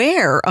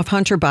aware of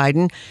Hunter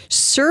Biden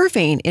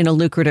serving in a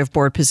lucrative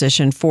board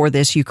position for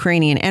this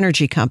Ukrainian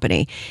energy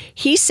company.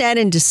 He said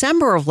in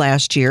December of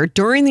last year,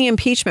 during the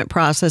impeachment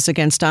process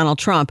against Donald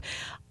Trump,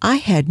 I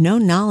had no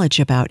knowledge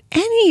about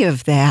any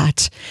of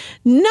that.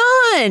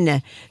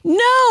 None.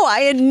 No,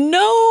 I had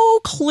no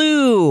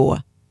clue.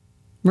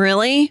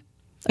 Really?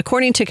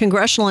 According to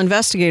congressional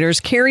investigators,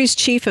 Kerry's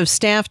chief of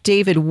staff,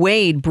 David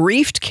Wade,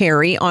 briefed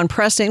Kerry on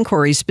press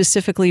inquiries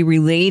specifically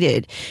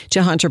related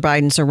to Hunter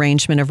Biden's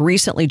arrangement of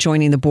recently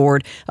joining the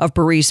board of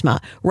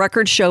Burisma.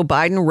 Records show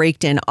Biden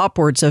raked in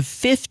upwards of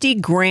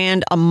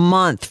 $50,000 a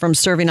month from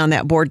serving on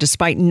that board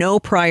despite no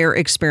prior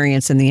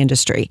experience in the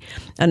industry.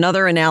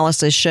 Another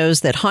analysis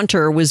shows that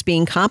Hunter was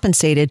being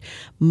compensated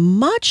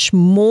much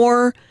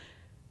more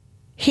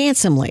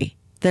handsomely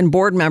than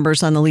board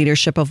members on the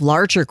leadership of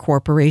larger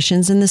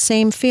corporations in the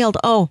same field.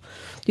 Oh,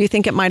 do you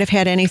think it might have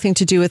had anything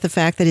to do with the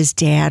fact that his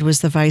dad was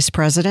the vice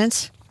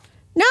president?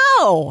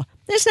 No,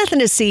 there's nothing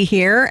to see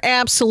here.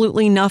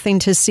 Absolutely nothing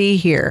to see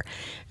here.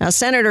 Now,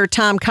 Senator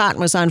Tom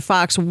Cotton was on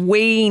Fox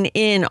weighing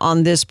in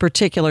on this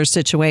particular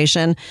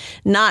situation,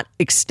 not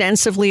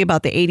extensively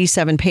about the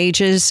 87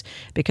 pages,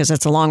 because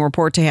that's a long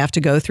report to have to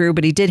go through,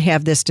 but he did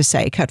have this to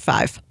say. Cut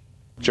 5.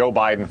 Joe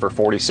Biden for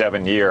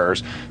 47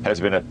 years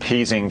has been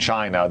appeasing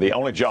China. The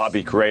only job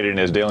he created in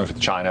his dealings with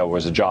China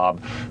was a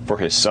job for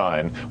his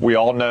son. We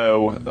all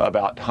know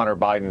about Hunter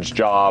Biden's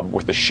job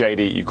with the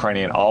shady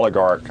Ukrainian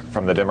oligarch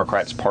from the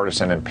Democrats'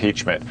 partisan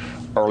impeachment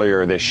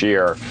earlier this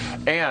year.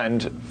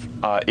 And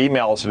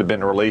emails that have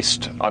been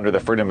released under the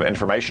Freedom of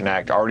Information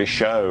Act already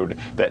showed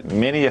that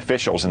many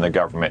officials in the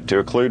government, to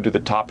include to the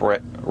top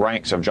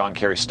ranks of John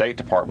Kerry's State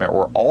Department,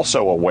 were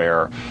also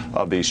aware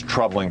of these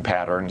troubling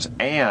patterns,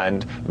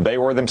 and they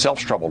were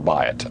themselves troubled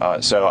by it.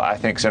 So I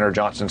think Senator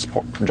Johnson's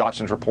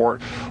report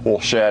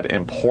will shed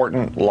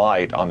important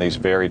light on these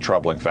very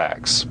troubling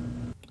facts.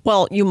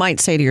 Well, you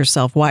might say to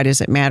yourself, why does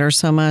it matter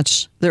so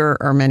much?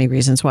 There are many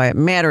reasons why it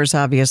matters,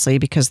 obviously,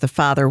 because the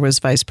father was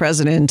vice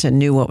president and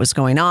knew what was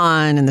going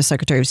on, and the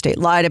Secretary of State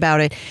lied about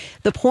it.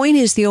 The point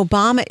is the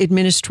Obama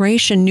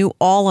administration knew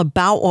all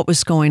about what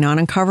was going on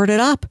and covered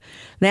it up.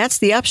 That's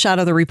the upshot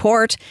of the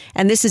report.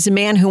 And this is a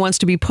man who wants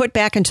to be put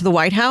back into the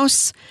White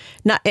House,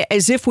 not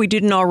as if we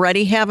didn't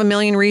already have a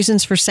million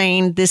reasons for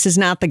saying this is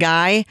not the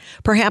guy.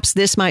 Perhaps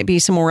this might be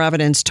some more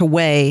evidence to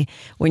weigh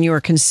when you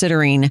are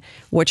considering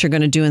what you're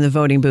going to do in the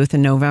voting booth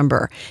in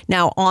November.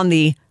 Now, on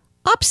the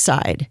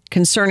upside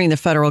concerning the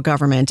federal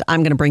government,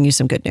 I'm going to bring you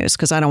some good news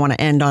because I don't want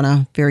to end on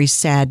a very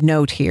sad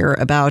note here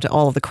about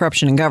all of the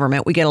corruption in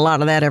government. We get a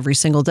lot of that every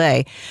single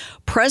day.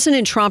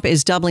 President Trump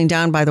is doubling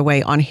down, by the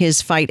way, on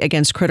his fight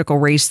against critical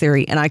race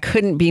theory, and I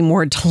couldn't be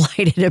more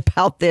delighted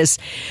about this.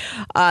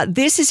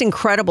 This is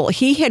incredible.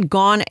 He had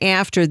gone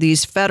after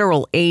these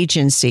federal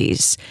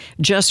agencies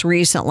just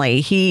recently.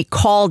 He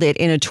called it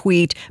in a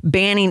tweet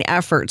banning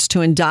efforts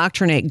to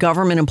indoctrinate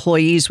government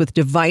employees with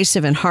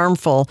divisive and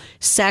harmful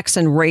sex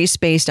and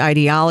race-based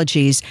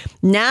ideologies.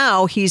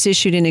 Now he's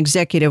issued an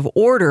executive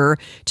order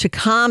to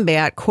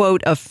combat,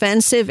 quote,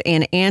 offensive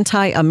and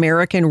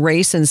anti-American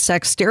race and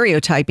sex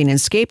stereotyping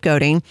and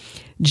scapegoating.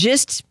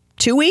 Just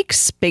 2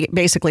 weeks,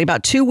 basically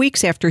about 2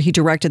 weeks after he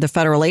directed the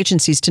federal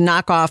agencies to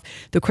knock off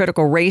the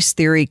critical race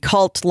theory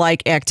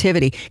cult-like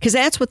activity, because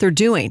that's what they're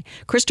doing.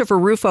 Christopher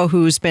Rufo,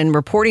 who's been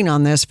reporting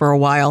on this for a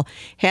while,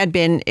 had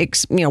been,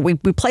 we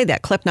played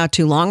that clip not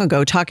too long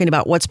ago talking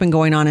about what's been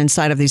going on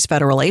inside of these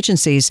federal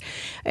agencies.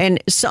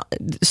 And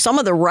some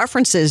of the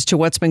references to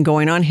what's been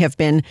going on have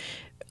been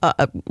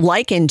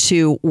likened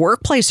to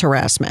workplace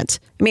harassment.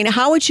 I mean,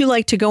 how would you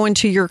like to go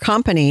into your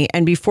company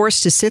and be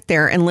forced to sit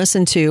there and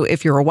listen to,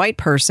 if you're a white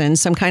person,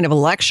 some kind of a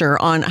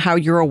lecture on how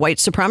you're a white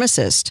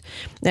supremacist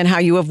and how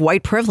you have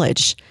white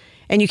privilege?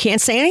 And you can't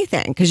say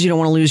anything because you don't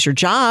want to lose your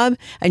job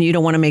and you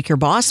don't want to make your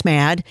boss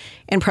mad.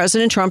 And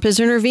President Trump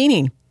is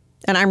intervening.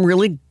 And I'm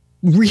really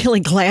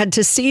glad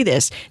to see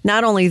this.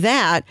 Not only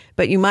that,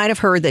 but you might have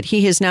heard that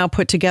he has now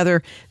put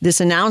together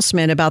this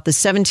announcement about the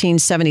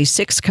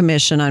 1776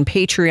 Commission on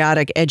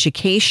Patriotic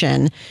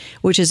Education,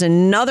 which is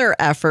another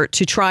effort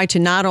to try to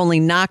not only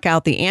knock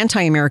out the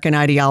anti-American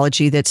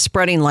ideology that's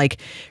spreading like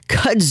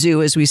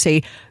kudzu, as we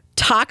say,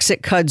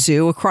 toxic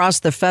kudzu across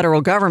the federal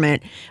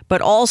government,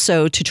 but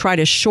also to try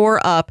to shore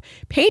up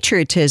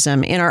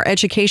patriotism in our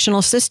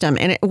educational system.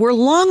 And we're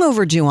long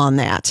overdue on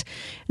that.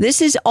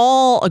 This is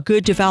all a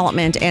good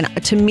development. And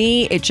to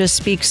me, it just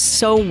speaks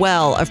so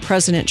well of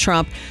President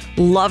Trump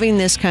loving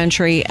this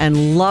country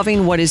and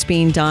loving what is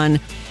being done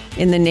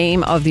in the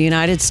name of the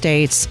United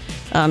States,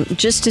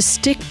 just to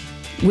stick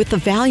with the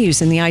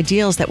values and the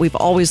ideals that we've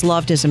always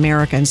loved as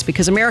Americans,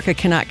 because America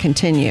cannot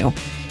continue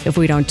if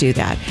we don't do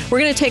that. We're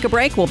going to take a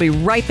break. We'll be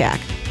right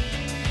back.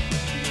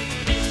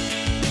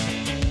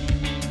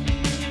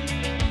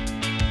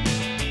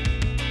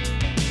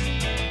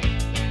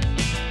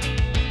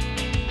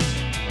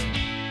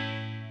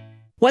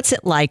 What's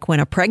it like when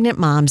a pregnant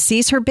mom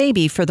sees her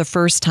baby for the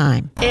first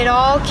time? It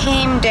all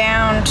came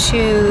down to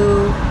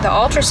the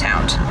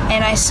ultrasound,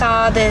 and I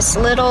saw this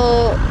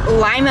little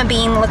lima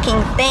bean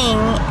looking thing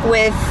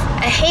with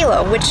a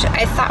halo, which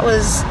I thought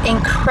was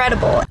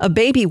incredible. A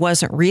baby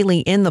wasn't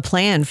really in the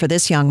plan for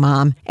this young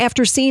mom.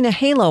 After seeing a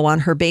halo on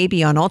her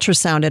baby on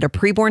ultrasound at a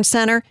preborn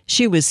center,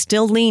 she was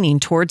still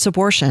leaning towards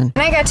abortion.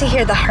 And I got to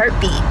hear the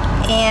heartbeat,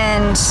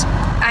 and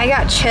I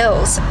got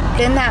chills.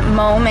 In that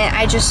moment,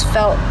 I just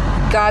felt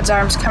God's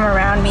arms come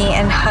around me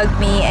and hug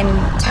me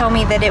and tell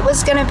me that it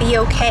was going to be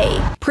okay.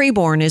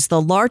 Preborn is the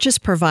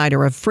largest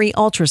provider of free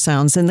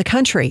ultrasounds in the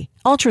country.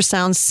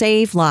 Ultrasounds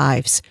save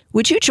lives.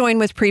 Would you join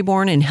with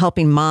Preborn in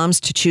helping moms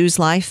to choose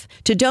life?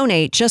 To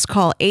donate, just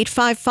call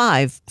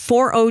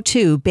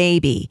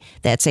 855-402-BABY.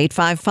 That's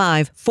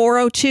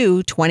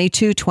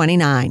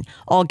 855-402-2229.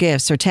 All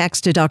gifts are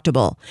tax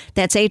deductible.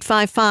 That's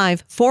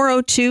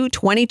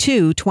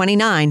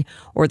 855-402-2229.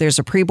 Or there's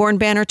a Preborn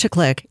banner to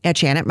click at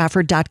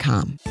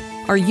janetmefford.com.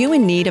 Are you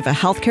in need of a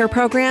healthcare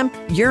program?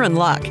 You're in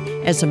luck.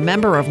 As a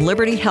member of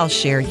Liberty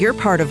HealthShare, you're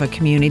part of a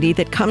community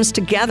that comes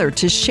together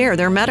to share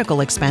their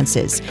medical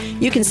expenses.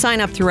 You can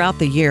sign up throughout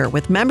the year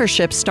with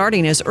membership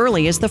starting as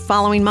early as the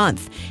following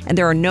month, and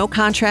there are no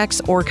contracts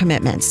or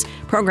commitments.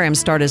 Programs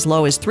start as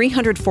low as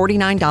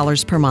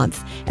 $349 per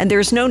month, and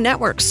there's no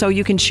network, so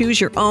you can choose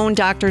your own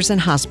doctors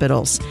and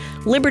hospitals.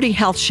 Liberty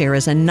HealthShare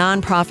is a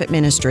nonprofit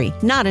ministry,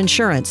 not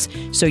insurance,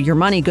 so your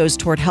money goes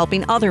toward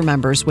helping other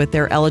members with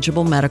their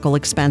eligible medical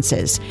expenses.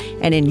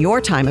 And in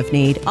your time of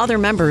need, other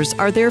members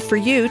are there for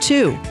you,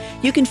 too.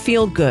 You can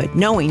feel good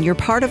knowing you're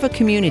part of a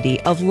community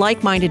of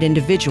like-minded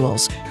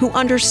individuals who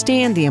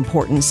understand the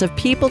importance of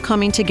people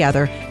coming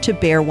together to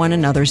bear one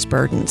another's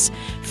burdens.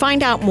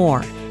 Find out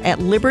more at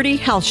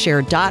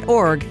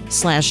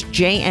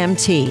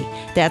libertyhealthshare.org/JMT.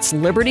 That's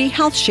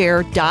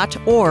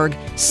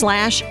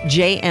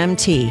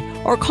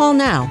libertyhealthshare.org/JMT. Or call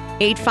now,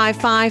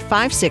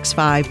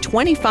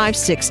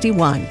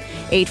 855-565-2561.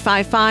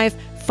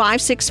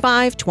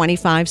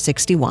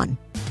 855-565-2561.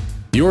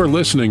 You're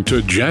listening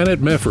to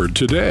Janet Mefford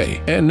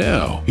today. And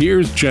now,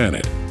 here's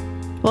Janet.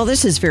 Well,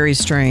 this is very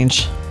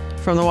strange.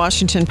 From the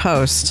Washington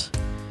Post.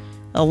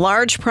 A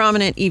large,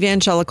 prominent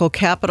evangelical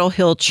Capitol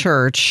Hill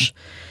church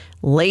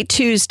late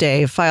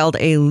Tuesday filed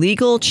a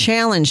legal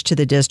challenge to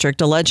the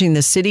district alleging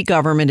the city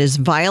government is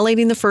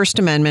violating the First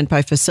Amendment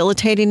by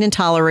facilitating and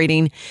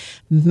tolerating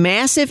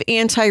massive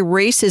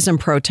anti-racism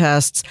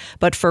protests,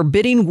 but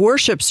forbidding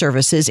worship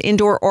services,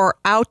 indoor or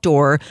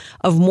outdoor,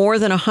 of more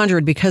than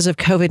 100 because of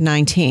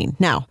COVID-19.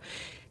 Now,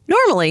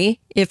 normally,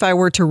 if I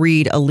were to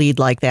read a lead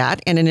like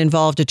that and it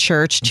involved a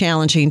church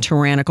challenging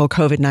tyrannical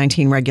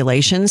COVID-19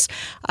 regulations,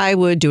 I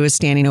would do a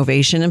standing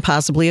ovation and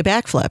possibly a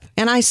backflip.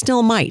 And I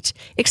still might,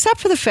 except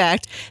for the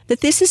fact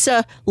that this is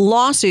a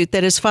lawsuit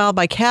that is filed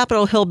by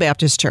Capitol Hill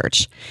Baptist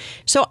Church.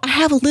 So I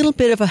have a little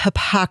bit of a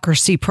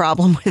hypocrisy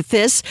problem with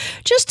this,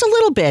 just a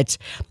little bit.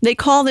 They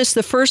call this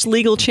the first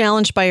legal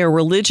challenge by a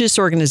religious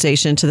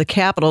organization to the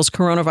Capitol's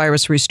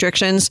coronavirus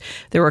restrictions.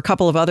 There were a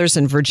couple of others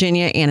in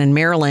Virginia and in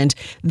Maryland.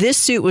 This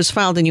suit was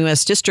filed in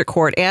U.S. District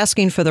Court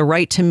asking for the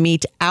right to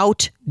meet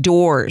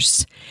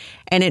outdoors.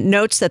 And it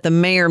notes that the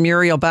mayor,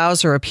 Muriel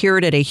Bowser,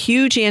 appeared at a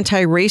huge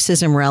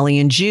anti-racism rally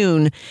in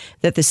June,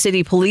 that the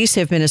city police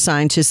have been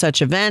assigned to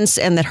such events,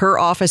 and that her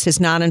office has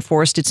not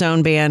enforced its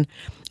own ban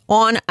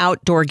on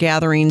outdoor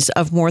gatherings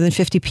of more than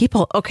 50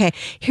 people. Okay,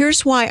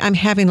 here's why I'm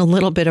having a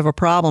little bit of a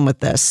problem with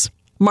this.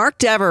 Mark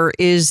Dever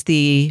is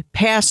the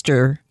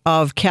pastor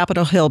of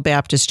Capitol Hill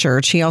Baptist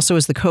Church. He also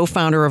is the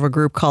co-founder of a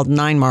group called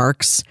 9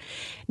 Marks.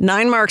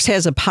 9 Marks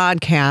has a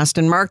podcast,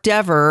 and Mark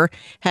Dever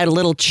had a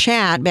little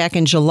chat back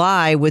in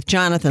July with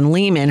Jonathan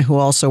Lehman, who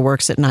also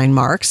works at 9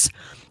 Marks.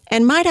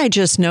 And might I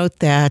just note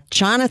that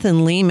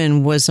Jonathan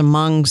Lehman was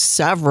among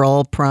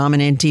several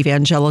prominent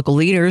evangelical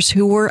leaders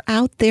who were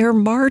out there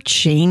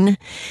marching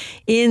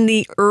in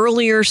the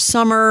earlier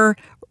summer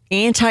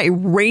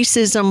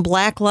anti-racism,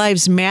 Black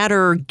Lives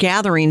Matter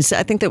gatherings.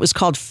 I think that was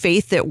called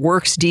Faith That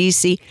Works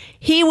DC.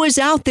 He was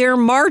out there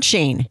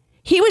marching.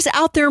 He was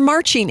out there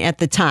marching at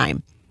the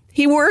time.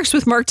 He works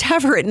with Mark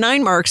Dever at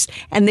 9 Marks,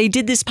 and they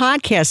did this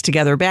podcast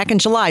together back in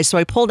July. So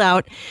I pulled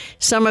out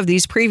some of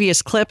these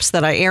previous clips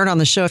that I aired on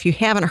the show. If you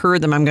haven't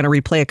heard them, I'm going to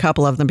replay a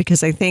couple of them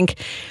because I think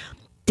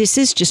this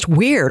is just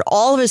weird.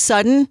 All of a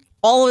sudden,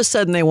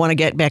 they want to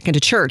get back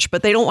into church,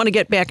 but they don't want to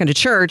get back into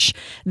church.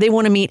 They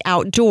want to meet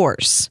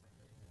outdoors.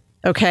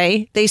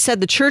 Okay, they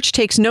said the church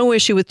takes no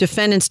issue with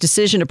defendants'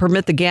 decision to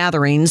permit the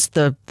gatherings,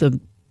 the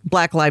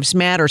Black Lives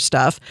Matter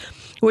stuff,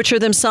 which are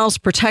themselves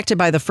protected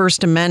by the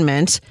First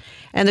Amendment.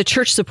 And the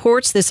church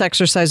supports this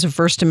exercise of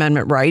First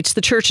Amendment rights.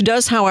 The church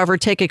does, however,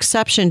 take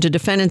exception to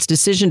defendants'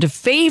 decision to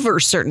favor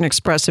certain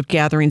expressive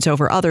gatherings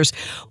over others.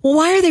 Well,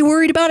 why are they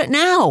worried about it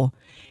now?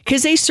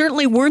 Because they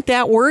certainly weren't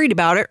that worried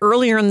about it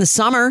earlier in the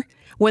summer,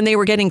 when they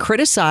were getting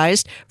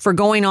criticized for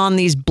going on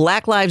these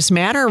Black Lives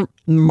Matter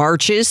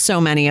marches,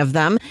 so many of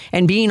them,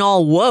 and being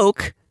all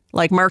woke,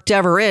 like Mark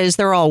Dever is.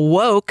 They're all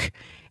woke,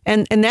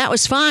 And that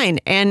was fine.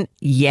 And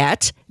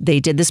yet they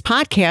did this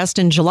podcast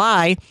in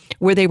July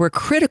where they were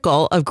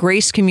critical of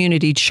Grace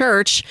Community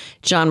Church,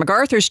 John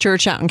MacArthur's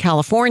church out in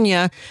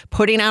California,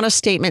 putting out a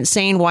statement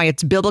saying why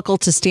it's biblical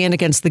to stand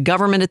against the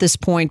government at this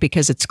point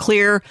because it's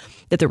clear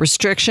that the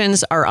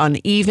restrictions are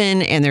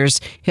uneven and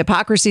there's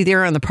hypocrisy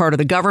there on the part of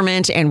the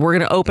government, and we're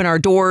going to open our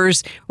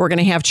doors. We're going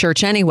to have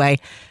church anyway.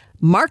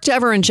 Mark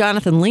Dever and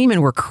Jonathan Leeman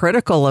were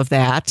critical of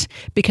that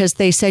because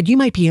they said you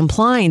might be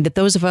implying that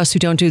those of us who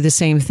don't do the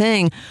same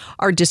thing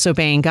are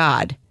disobeying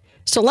God.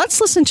 So let's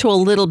listen to a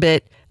little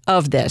bit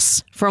of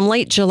this from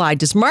late July.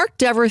 Does Mark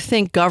Dever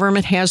think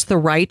government has the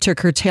right to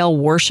curtail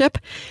worship?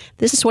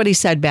 This is what he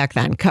said back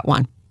then. Cut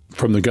one.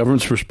 From the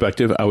government's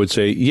perspective, I would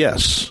say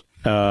yes.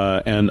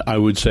 And I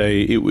would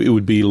say it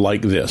would be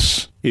like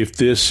this. If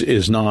this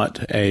is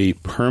not a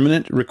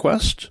permanent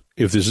request,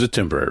 if this is a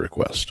temporary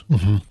request,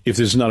 if this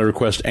is not a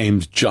request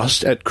aimed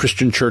just at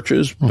Christian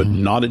churches, but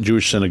not at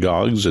Jewish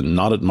synagogues and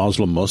not at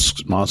Muslim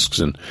mosques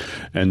and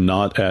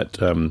not at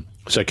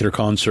secular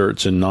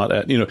concerts and not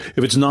at, if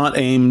it's not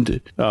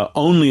aimed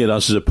only at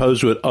us as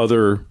opposed to at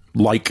other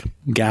like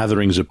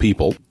gatherings of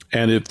people,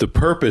 and if the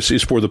purpose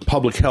is for the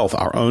public health,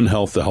 our own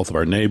health, the health of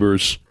our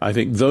neighbors, I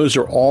think those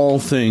are all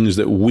things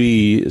that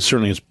we,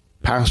 certainly as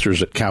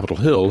pastors at Capitol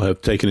Hill,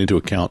 have taken into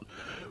account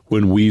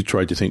when we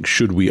tried to think,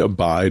 should we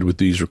abide with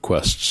these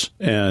requests?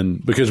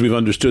 And because we've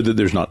understood that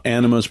there's not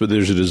animus, but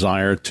there's a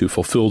desire to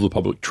fulfill the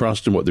public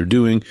trust in what they're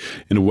doing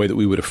in a way that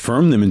we would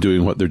affirm them in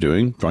doing what they're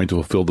doing, trying to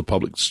fulfill the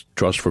public's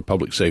trust for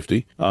public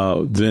safety,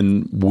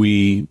 then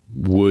we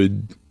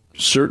would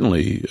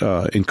certainly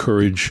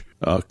encourage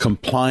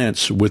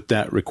compliance with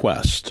that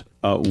request.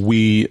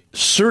 We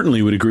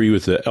certainly would agree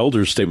with the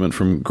elder's statement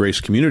from Grace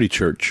Community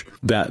Church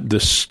that the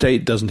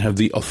state doesn't have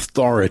the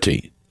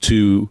authority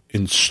to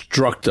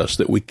instruct us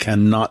that we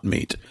cannot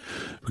meet,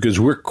 because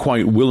we're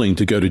quite willing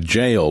to go to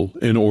jail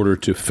in order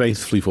to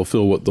faithfully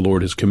fulfill what the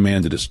Lord has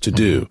commanded us to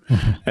do,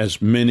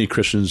 as many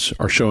Christians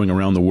are showing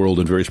around the world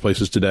in various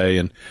places today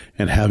and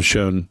have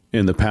shown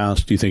in the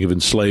past. You think of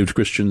enslaved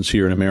Christians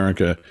here in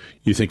America.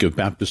 You think of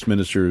Baptist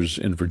ministers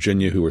in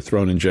Virginia who were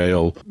thrown in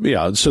jail.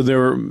 Yeah, so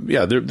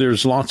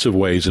there's lots of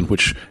ways in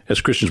which, as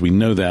Christians, we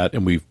know that,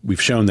 and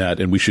we've shown that,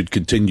 and we should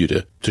continue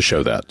to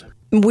show that.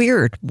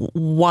 Weird.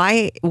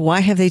 Why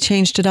have they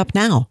changed it up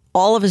now?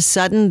 All of a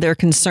sudden, they're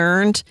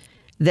concerned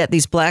that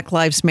these Black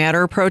Lives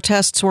Matter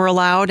protests were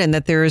allowed and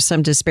that there is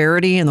some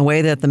disparity in the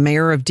way that the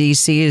mayor of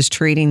D.C. is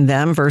treating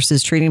them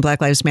versus treating Black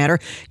Lives Matter.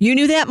 You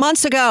knew that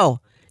months ago.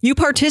 You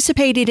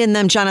participated in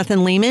them,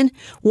 Jonathan Leeman.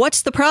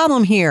 What's the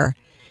problem here?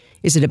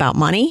 Is it about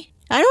money?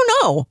 I don't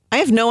know. I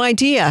have no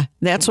idea.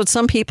 That's what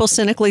some people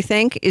cynically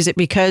think. Is it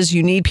because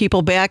you need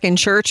people back in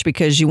church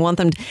because you want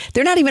them?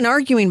 They're not even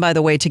arguing, by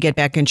the way, to get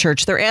back in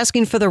church. They're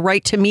asking for the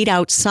right to meet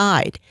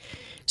outside.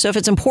 So if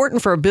it's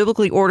important for a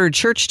biblically ordered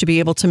church to be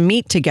able to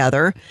meet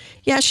together,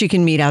 yes, you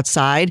can meet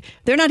outside.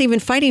 They're not even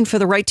fighting for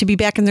the right to be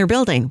back in their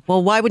building.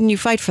 Well, why wouldn't you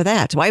fight for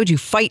that? Why would you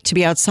fight to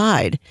be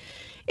outside?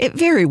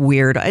 Very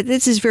weird.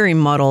 This is very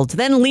muddled.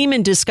 Then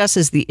Leeman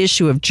discusses the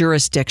issue of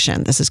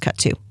jurisdiction. This is cut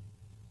two.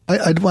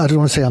 I want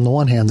to say, on the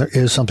one hand, there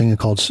is something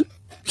called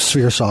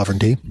sphere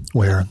sovereignty,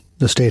 where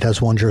the state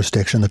has one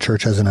jurisdiction, the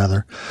church has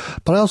another.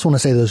 But I also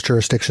want to say those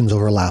jurisdictions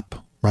overlap,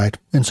 right?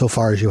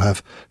 Insofar as you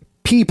have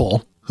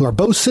people who are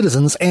both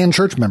citizens and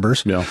church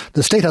members. Yeah.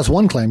 The state has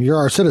one claim: you're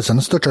our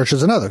citizens. The church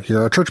has another: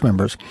 you're our church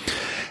members.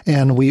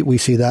 And we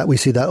see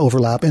that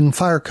overlap in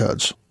fire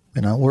codes.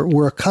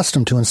 We're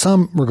accustomed to, in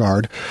some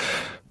regard,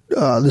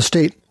 the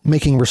state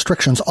making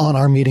restrictions on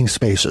our meeting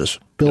spaces,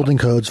 building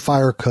codes,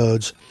 fire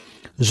codes,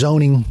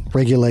 zoning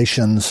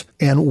regulations,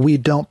 and we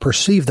don't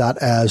perceive that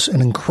as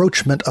an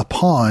encroachment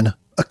upon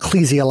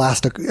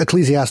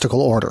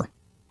ecclesiastical order.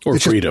 Or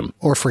freedom.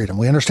 Or freedom.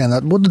 We understand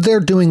that. Well,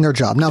 they're doing their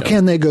job. Now,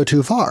 can they go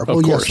too far?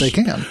 Well, yes, they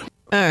can.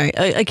 All right.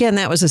 Again,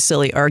 that was a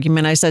silly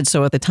argument. I said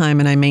so at the time,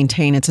 and I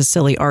maintain it's a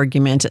silly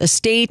argument. A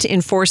state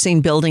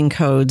enforcing building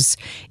codes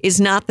is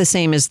not the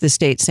same as the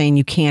state saying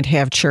you can't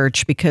have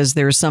church because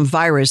there's some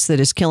virus that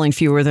is killing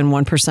fewer than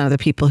 1% of the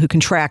people who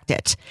contract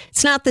it.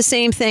 It's not the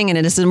same thing, and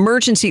it is an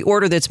emergency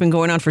order that's been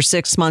going on for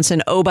 6 months.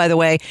 And oh, by the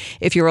way,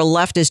 if you're a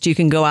leftist, you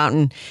can go out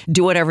and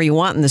do whatever you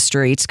want in the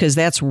streets because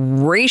that's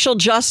racial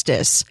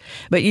justice.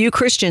 But you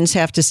Christians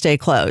have to stay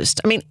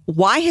closed. I mean,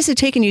 why has it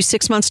taken you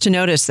 6 months to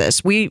notice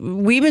this? We've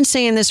been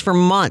saying this for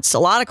months. A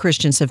lot of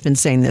Christians have been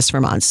saying this for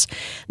months.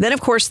 Then,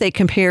 of course, they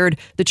compared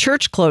the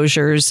church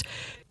closures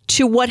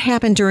to what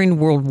happened during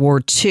World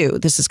War II.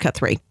 This is cut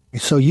three.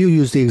 So you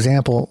used the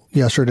example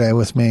yesterday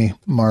with me,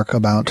 Mark,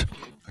 about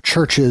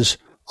churches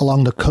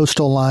along the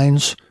coastal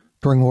lines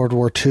during World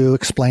War II.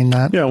 Explain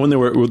that. Yeah, when there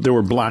were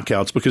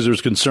blackouts because there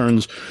was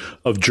concerns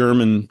of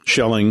German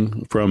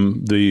shelling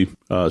from the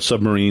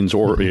submarines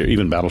or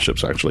even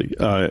battleships, actually,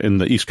 in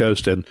the East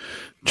Coast and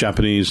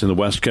Japanese in the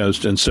West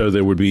Coast. And so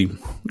there would be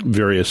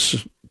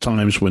various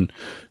times when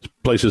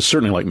places,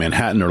 certainly like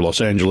Manhattan or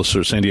Los Angeles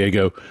or San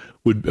Diego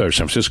or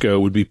San Francisco,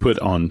 would be put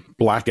on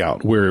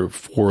blackout, where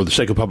for the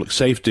sake of public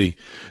safety,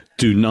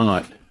 do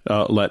not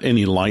let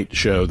any light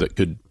show that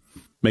could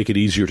make it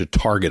easier to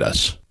target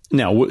us.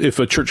 Now, if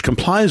a church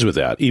complies with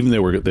that, even they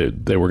were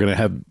going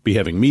to be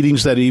having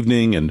meetings that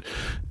evening and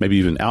maybe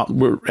even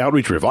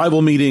outreach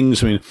revival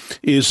meetings. I mean,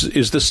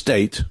 is the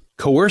state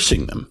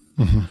coercing them?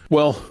 Mm-hmm.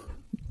 Well,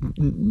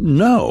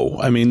 no.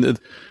 I mean,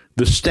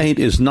 the state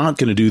is not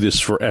going to do this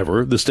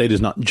forever. The state is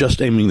not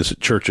just aiming this at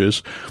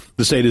churches.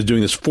 The state is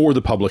doing this for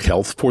the public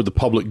health, for the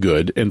public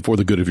good, and for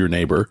the good of your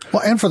neighbor.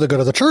 Well, and for the good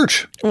of the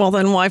church. Well,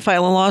 then why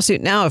file a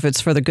lawsuit now if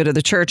it's for the good of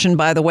the church? And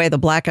by the way, the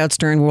blackouts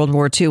during World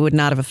War II would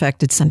not have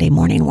affected Sunday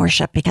morning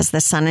worship because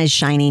the sun is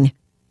shining.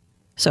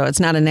 So it's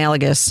not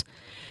analogous.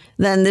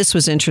 Then this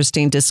was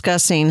interesting,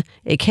 discussing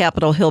a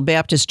Capitol Hill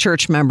Baptist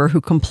Church member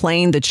who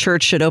complained the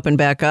church should open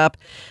back up.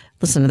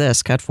 Listen to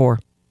this, cut 4.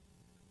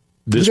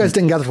 You guys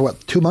didn't gather for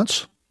what, 2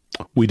 months?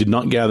 We did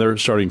not gather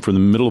starting from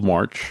the middle of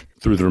March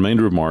through the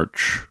remainder of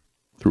March,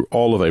 through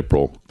all of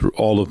April, through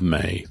all of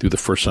May, through the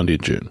first Sunday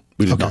of June.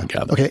 We did not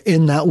gather. Okay,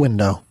 in that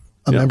window,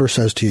 a member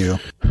says to you.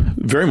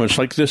 Very much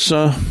like this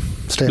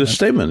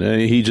statement.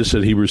 He just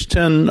said, Hebrews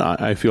 10,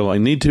 I feel I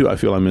need to. I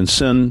feel I'm in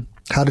sin.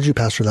 How did you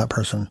pastor that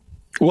person?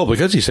 Well,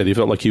 because he said he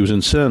felt like he was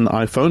in sin,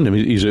 I phoned him.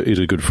 He's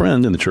a good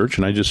friend in the church.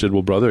 And I just said,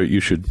 well, brother,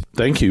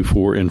 thank you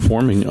for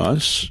informing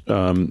us.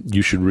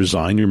 You should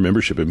resign your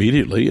membership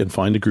immediately and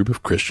find a group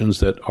of Christians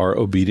that are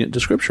obedient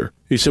to Scripture.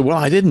 He said, well,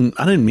 I didn't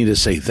mean to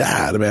say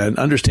that. I mean,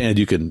 I understand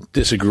you can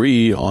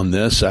disagree on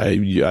this. I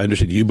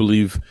understand you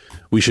believe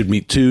we should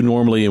meet 2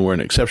 normally and we're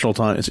in exceptional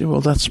time. I said,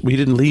 well, we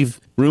didn't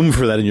leave room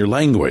for that in your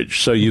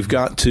language. So you've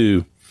got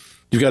to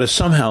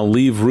somehow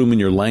leave room in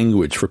your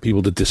language for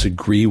people to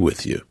disagree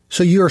with you.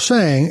 So you're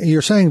saying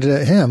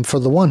to him, for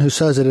the one who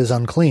says it is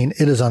unclean,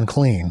 it is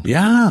unclean.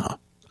 Yeah.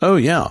 Oh,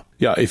 yeah.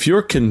 Yeah. If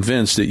you're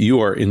convinced that you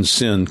are in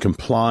sin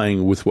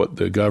complying with what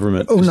the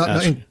government is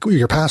asking.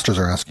 Your pastors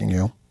are asking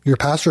you. Your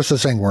pastors are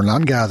saying we're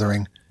not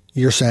gathering.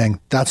 You're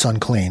saying that's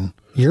unclean.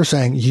 You're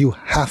saying you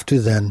have to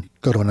then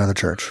go to another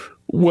church.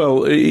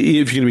 Well,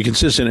 if you're going to be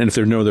consistent and if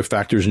there are no other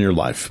factors in your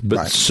life. But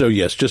right. So,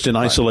 yes, just in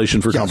isolation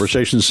for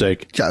conversation's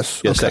sake.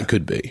 Yes, okay. That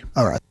could be.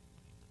 All right.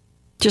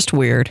 Just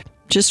weird.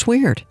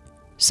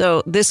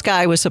 So this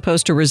guy was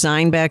supposed to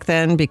resign back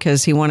then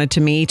because he wanted to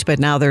meet, but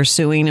now they're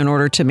suing in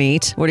order to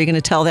meet. What are you going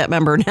to tell that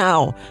member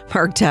now,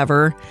 Mark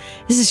Dever?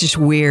 This is just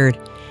weird.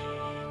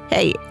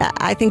 Hey,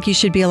 I think you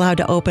should be allowed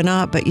to open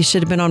up, but you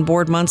should have been on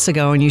board months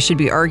ago, and you should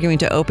be arguing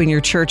to open your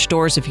church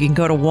doors. If you can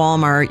go to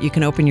Walmart, you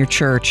can open your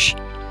church.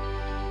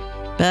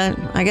 But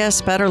I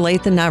guess better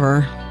late than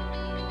never.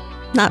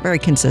 Not very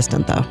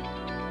consistent, though.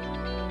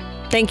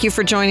 Thank you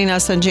for joining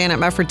us on Janet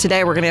Mefford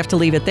today. We're going to have to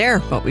leave it there,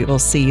 but we will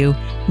see you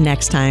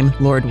next time,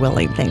 Lord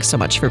willing. Thanks so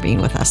much for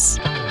being with us.